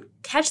go and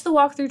catch the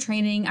walkthrough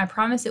training. I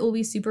promise it will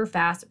be super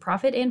fast.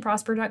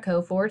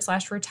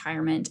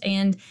 profitandprosper.co/retirement.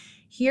 And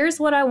here's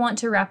what I want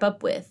to wrap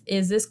up with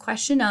is this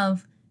question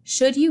of,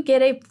 should you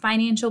get a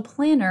financial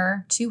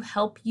planner to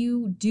help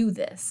you do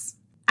this?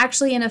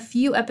 Actually, in a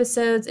few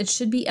episodes, it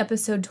should be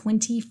episode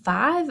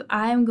 25,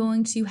 I'm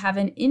going to have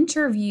an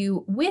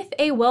interview with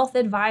a wealth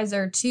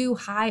advisor to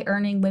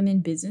high-earning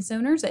women business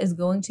owners that is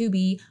going to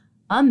be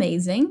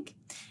amazing.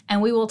 And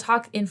we will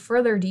talk in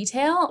further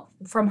detail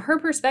from her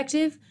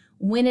perspective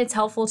when it's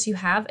helpful to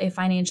have a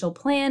financial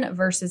plan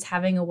versus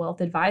having a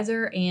wealth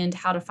advisor and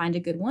how to find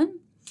a good one.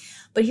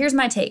 But here's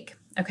my take,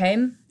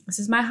 okay? This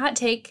is my hot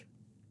take.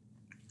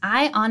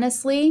 I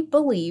honestly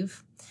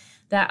believe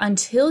that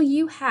until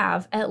you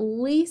have at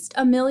least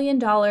 $1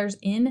 million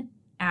in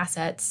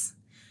assets,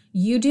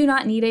 you do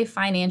not need a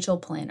financial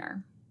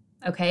planner,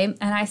 okay?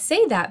 And I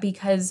say that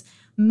because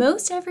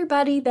most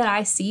everybody that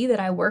I see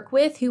that I work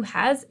with who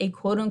has a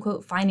quote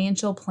unquote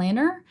financial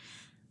planner,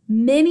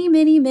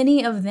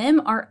 many of them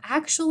are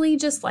actually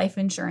just life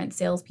insurance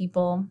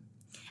salespeople.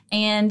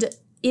 And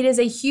it is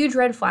a huge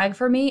red flag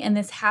for me. And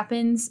this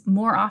happens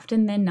more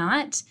often than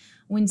not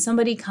when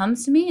somebody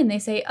comes to me and they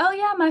say, oh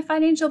yeah, my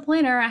financial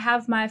planner, I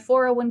have my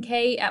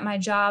 401k at my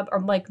job,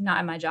 or like not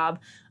at my job.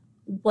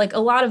 Like a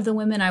lot of the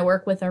women I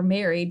work with are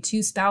married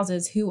to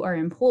spouses who are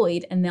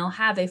employed, and they'll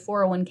have a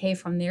 401k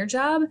from their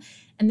job.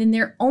 And then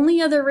their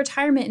only other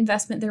retirement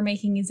investment they're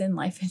making is in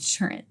life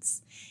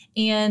insurance.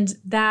 And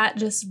that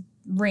just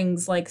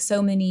rings like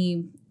so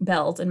many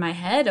bells in my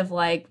head of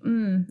like,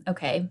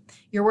 okay,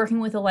 you're working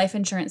with a life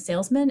insurance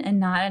salesman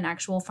and not an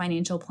actual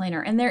financial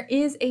planner. And there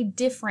is a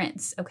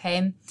difference,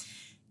 okay?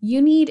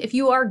 If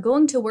you are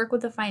going to work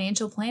with a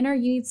financial planner,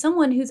 you need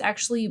someone who's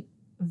actually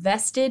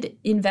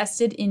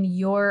invested in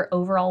your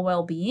overall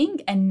well-being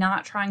and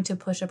not trying to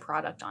push a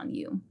product on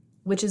you,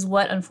 which is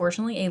what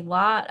unfortunately a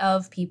lot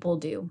of people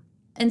do.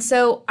 And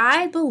so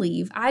I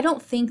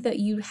don't think that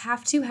you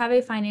have to have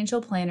a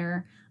financial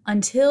planner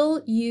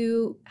until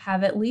you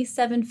have at least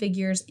 7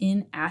 figures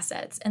in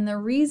assets. And the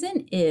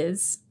reason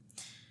is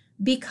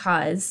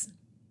because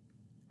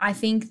I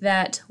think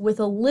that with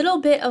a little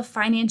bit of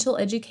financial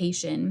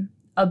education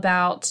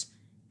about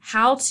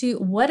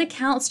what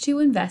accounts to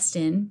invest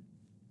in,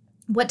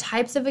 what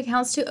types of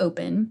accounts to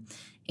open,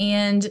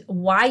 and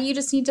why you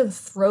just need to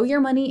throw your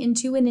money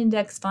into an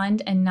index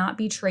fund and not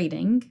be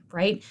trading,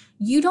 right?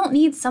 You don't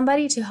need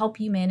somebody to help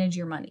you manage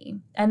your money.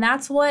 And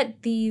that's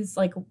what these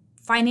like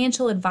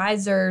financial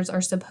advisors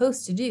are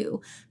supposed to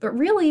do. But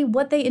really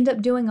what they end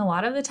up doing a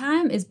lot of the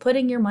time is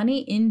putting your money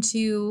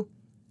into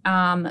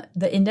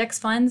the index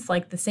funds,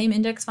 like the same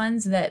index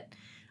funds that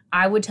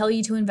I would tell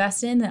you to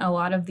invest in, that a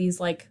lot of these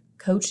like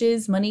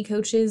money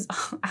coaches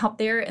out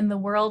there in the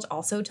world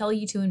also tell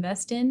you to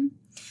invest in.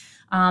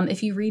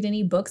 If you read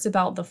any books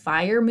about the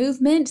FIRE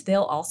movement,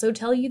 they'll also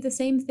tell you the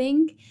same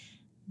thing.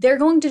 They're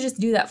going to just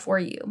do that for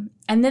you.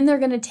 And then they're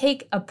going to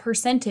take a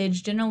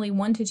percentage, generally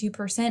 1% to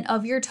 2%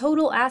 of your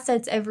total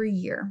assets every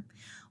year,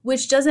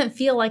 which doesn't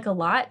feel like a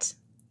lot,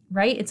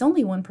 right? It's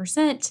only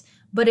 1%.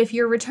 But if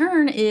your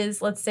return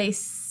is, let's say,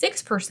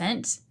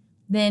 6%,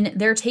 then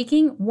they're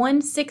taking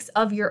 1/6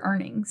 of your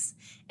earnings.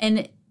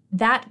 And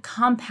that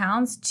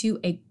compounds to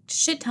a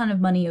shit ton of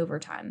money over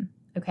time.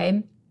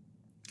 Okay.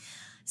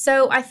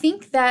 So I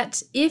think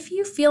that if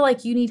you feel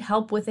like you need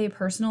help with a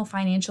personal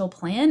financial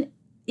plan,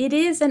 it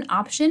is an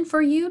option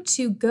for you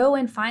to go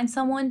and find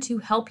someone to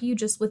help you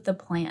just with the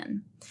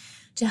plan,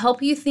 to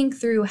help you think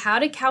through how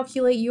to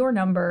calculate your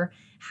number,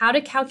 how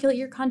to calculate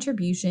your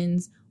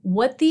contributions,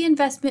 what the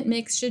investment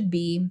mix should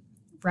be,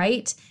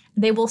 right?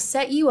 They will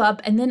set you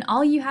up, and then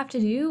all you have to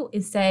do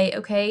is say,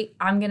 okay,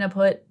 I'm going to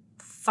put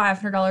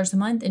 $500 a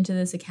month into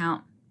this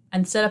account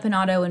and set up an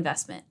auto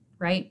investment,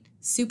 right?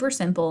 Super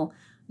simple.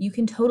 You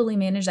can totally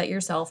manage that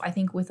yourself, I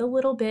think, with a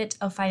little bit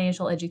of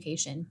financial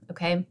education,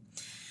 okay?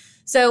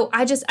 So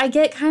I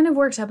get kind of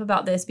worked up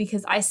about this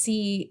because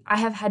I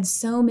have had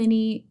so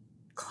many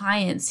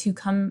clients who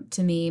come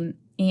to me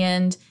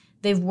and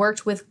they've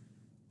worked with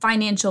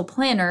financial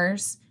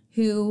planners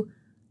who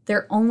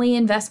their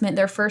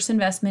first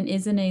investment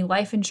is in a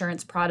life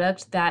insurance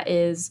product that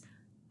is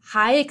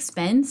high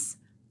expense,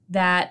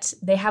 that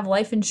they have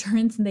life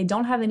insurance and they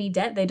don't have any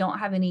debt, they don't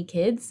have any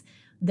kids.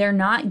 They're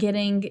not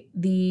getting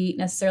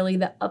necessarily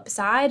the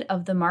upside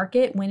of the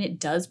market when it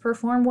does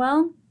perform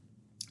well.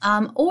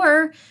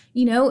 Or,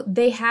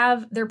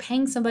 they're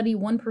paying somebody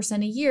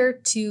 1% a year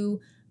to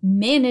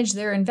manage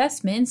their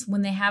investments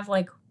when they have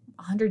like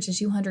 100 to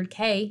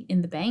 200K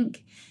in the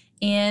bank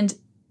and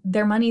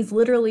their money's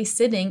literally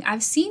sitting.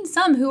 I've seen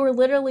some who are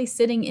literally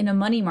sitting in a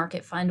money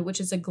market fund,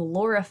 which is a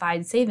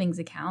glorified savings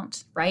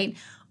account, right?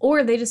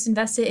 Or they just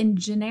invest it in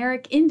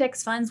generic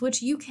index funds,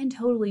 which you can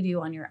totally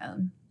do on your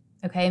own.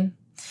 Okay.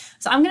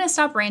 So I'm going to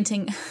stop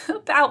ranting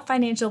about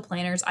financial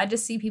planners. I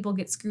just see people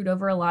get screwed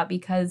over a lot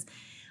because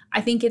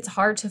I think it's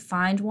hard to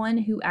find one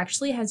who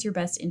actually has your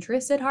best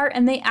interests at heart,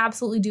 and they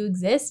absolutely do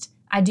exist.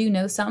 I do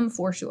know some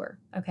for sure,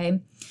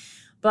 okay?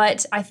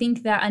 But I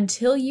think that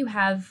until you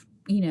have,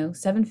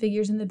 7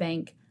 figures in the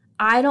bank,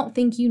 I don't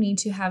think you need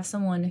to have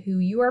someone who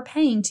you are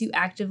paying to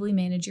actively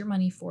manage your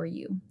money for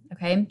you,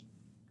 okay?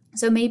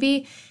 So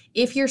maybe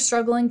if you're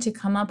struggling to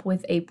come up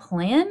with a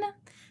plan,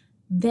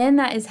 then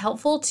that is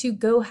helpful to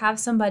go have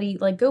somebody,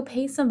 go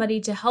pay somebody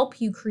to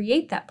help you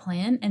create that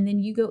plan, and then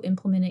you go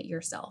implement it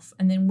yourself.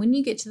 And then when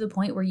you get to the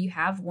point where you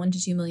have $1 to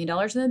 $2 million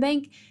in the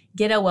bank,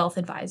 get a wealth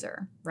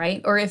advisor,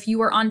 right? Or if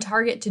you are on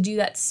target to do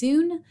that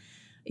soon,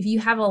 if you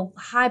have a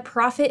high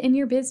profit in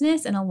your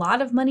business and a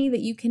lot of money that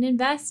you can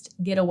invest,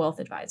 get a wealth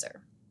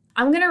advisor.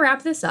 I'm going to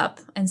wrap this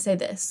up and say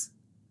this.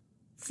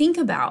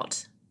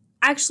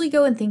 Actually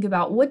go and think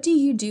about, what do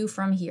you do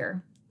from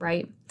here,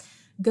 right?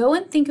 Go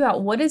and think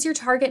about, what is your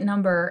target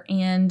number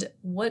and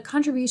what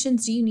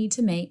contributions do you need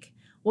to make?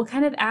 What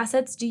kind of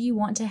assets do you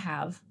want to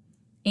have?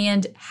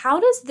 And how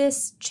does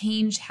this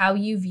change how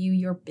you view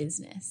your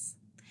business?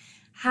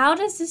 How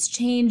does this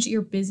change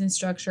your business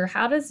structure?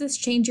 How does this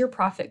change your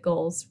profit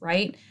goals,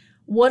 right?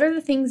 What are the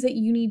things that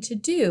you need to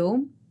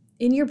do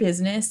in your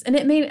business? And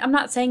I'm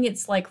not saying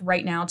it's like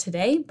right now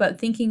today, but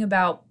thinking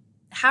about,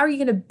 how are you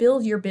going to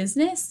build your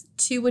business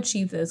to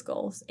achieve those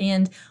goals?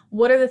 And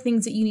what are the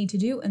things that you need to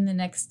do in the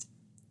next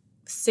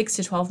 6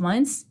 to 12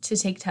 months to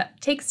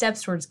take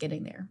steps towards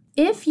getting there?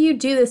 If you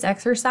do this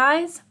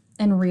exercise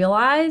and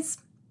realize,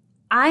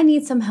 I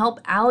need some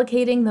help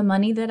allocating the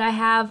money that I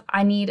have,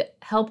 I need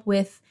help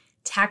with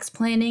tax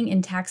planning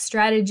and tax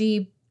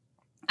strategy,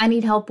 I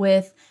need help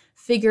with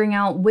figuring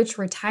out which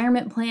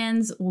retirement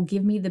plans will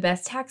give me the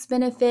best tax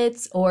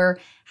benefits, or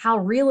how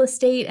real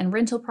estate and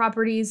rental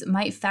properties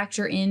might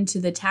factor into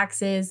the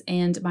taxes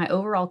and my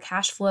overall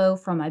cash flow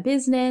from my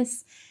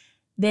business,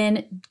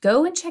 then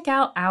go and check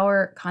out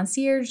our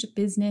Concierge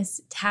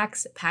Business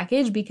Tax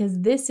Package,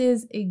 because this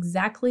is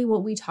exactly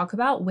what we talk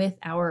about with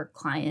our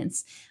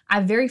clients.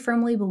 I very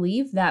firmly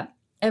believe that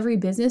every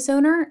business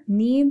owner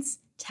needs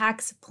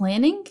tax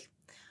planning.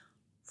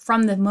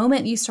 From the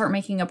moment you start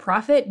making a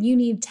profit, you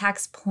need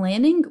tax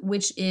planning,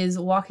 which is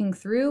walking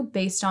through,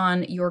 based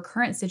on your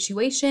current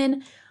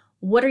situation,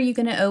 what are you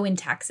going to owe in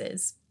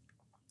taxes?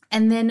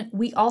 And then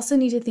we also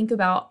need to think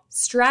about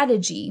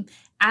strategy.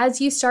 As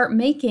you start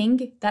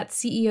making that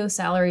CEO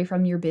salary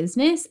from your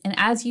business, and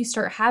as you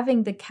start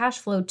having the cash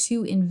flow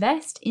to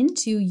invest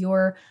into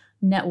your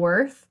net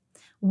worth,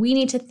 we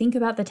need to think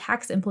about the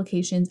tax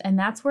implications. And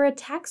that's where a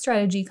tax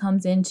strategy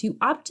comes in to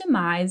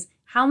optimize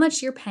how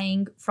much you're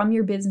paying from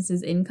your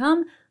business's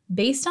income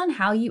based on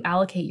how you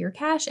allocate your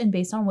cash and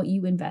based on what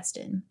you invest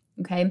in.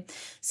 Okay.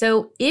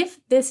 So if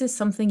this is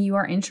something you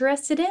are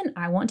interested in,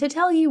 I want to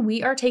tell you,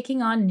 we are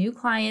taking on new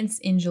clients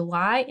in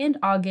July and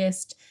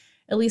August,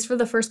 at least for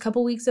the first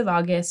couple weeks of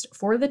August,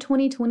 for the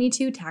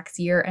 2022 tax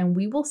year. And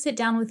we will sit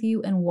down with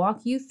you and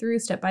walk you through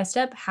step by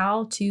step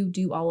how to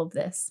do all of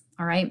this.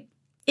 All right.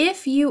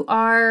 If you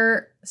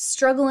are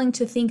struggling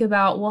to think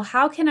about, well,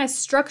 how can I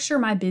structure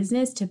my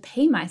business to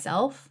pay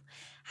myself?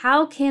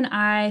 How can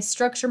I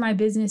structure my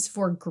business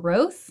for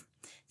growth?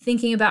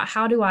 Thinking about,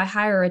 how do I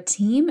hire a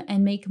team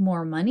and make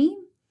more money?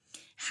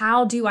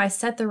 How do I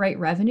set the right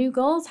revenue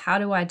goals? How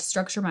do I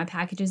structure my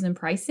packages and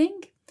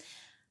pricing?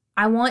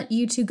 I want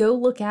you to go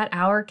look at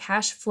our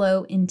cash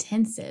flow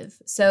intensive.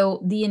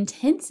 So the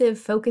intensive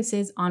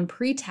focuses on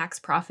pre-tax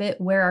profit,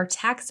 where our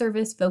tax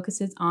service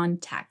focuses on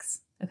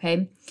tax.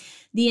 Okay.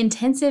 The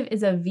intensive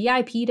is a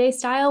VIP day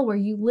style where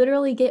you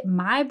literally get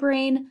my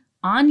brain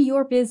on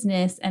your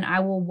business, and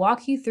I will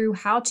walk you through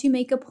how to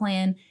make a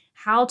plan,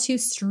 how to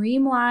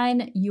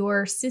streamline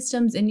your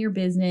systems in your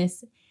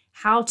business,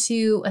 how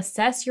to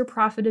assess your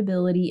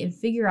profitability, and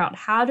figure out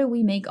how do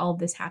we make all of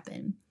this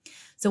happen.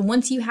 So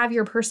once you have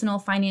your personal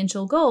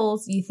financial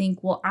goals, you think,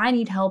 well, I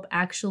need help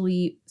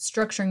actually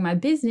structuring my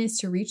business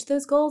to reach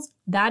those goals.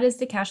 That is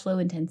the cash flow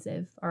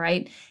intensive. All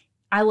right.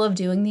 I love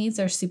doing these.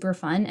 They're super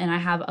fun. And I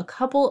have a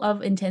couple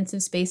of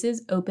intensive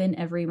spaces open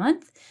every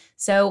month.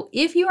 So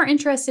if you are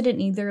interested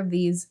in either of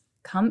these,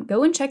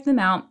 go and check them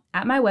out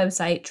at my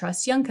website,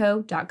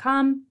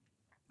 trustyoungco.com.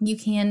 You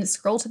can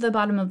scroll to the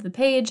bottom of the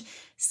page,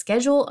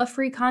 schedule a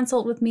free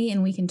consult with me,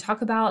 and we can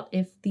talk about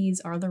if these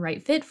are the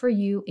right fit for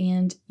you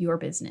and your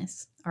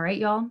business. All right,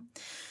 y'all.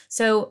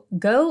 So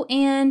go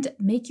and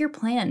make your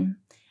plan,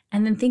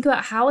 and then think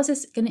about how is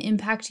this going to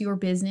impact your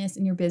business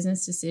and your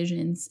business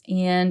decisions,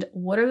 and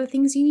what are the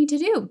things you need to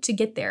do to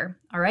get there.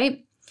 All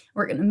right.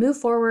 We're going to move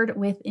forward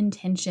with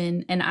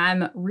intention, and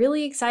I'm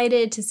really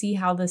excited to see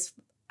how this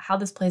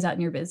plays out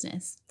in your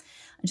business.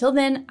 Until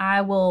then, I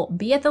will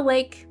be at the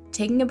lake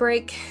taking a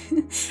break,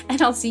 and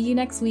I'll see you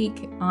next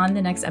week on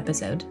the next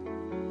episode.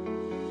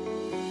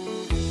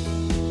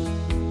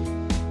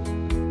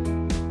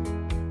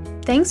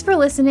 Thanks for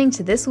listening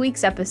to this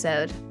week's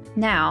episode.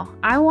 Now,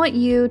 I want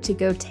you to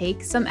go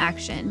take some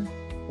action.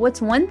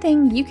 What's one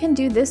thing you can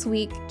do this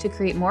week to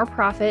create more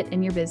profit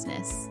in your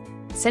business?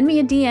 Send me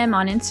a DM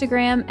on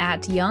Instagram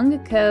at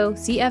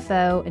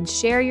YoungCoCFO and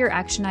share your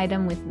action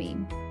item with me.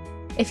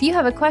 If you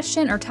have a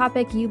question or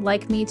topic you'd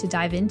like me to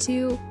dive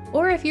into,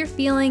 or if you're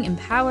feeling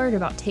empowered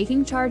about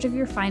taking charge of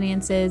your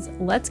finances,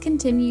 let's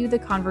continue the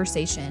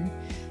conversation.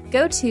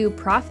 Go to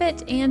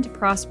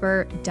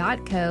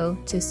profitandprosper.co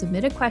to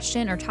submit a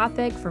question or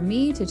topic for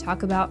me to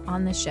talk about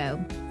on the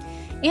show.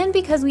 And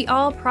because we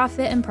all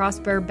profit and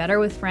prosper better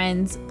with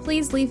friends,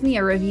 please leave me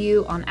a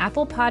review on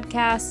Apple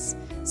Podcasts,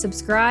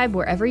 subscribe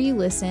wherever you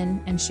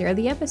listen, and share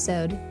the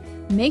episode.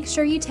 Make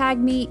sure you tag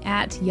me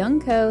at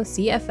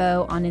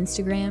YoungCoCFO on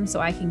Instagram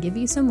so I can give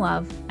you some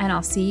love, and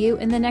I'll see you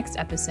in the next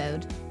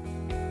episode.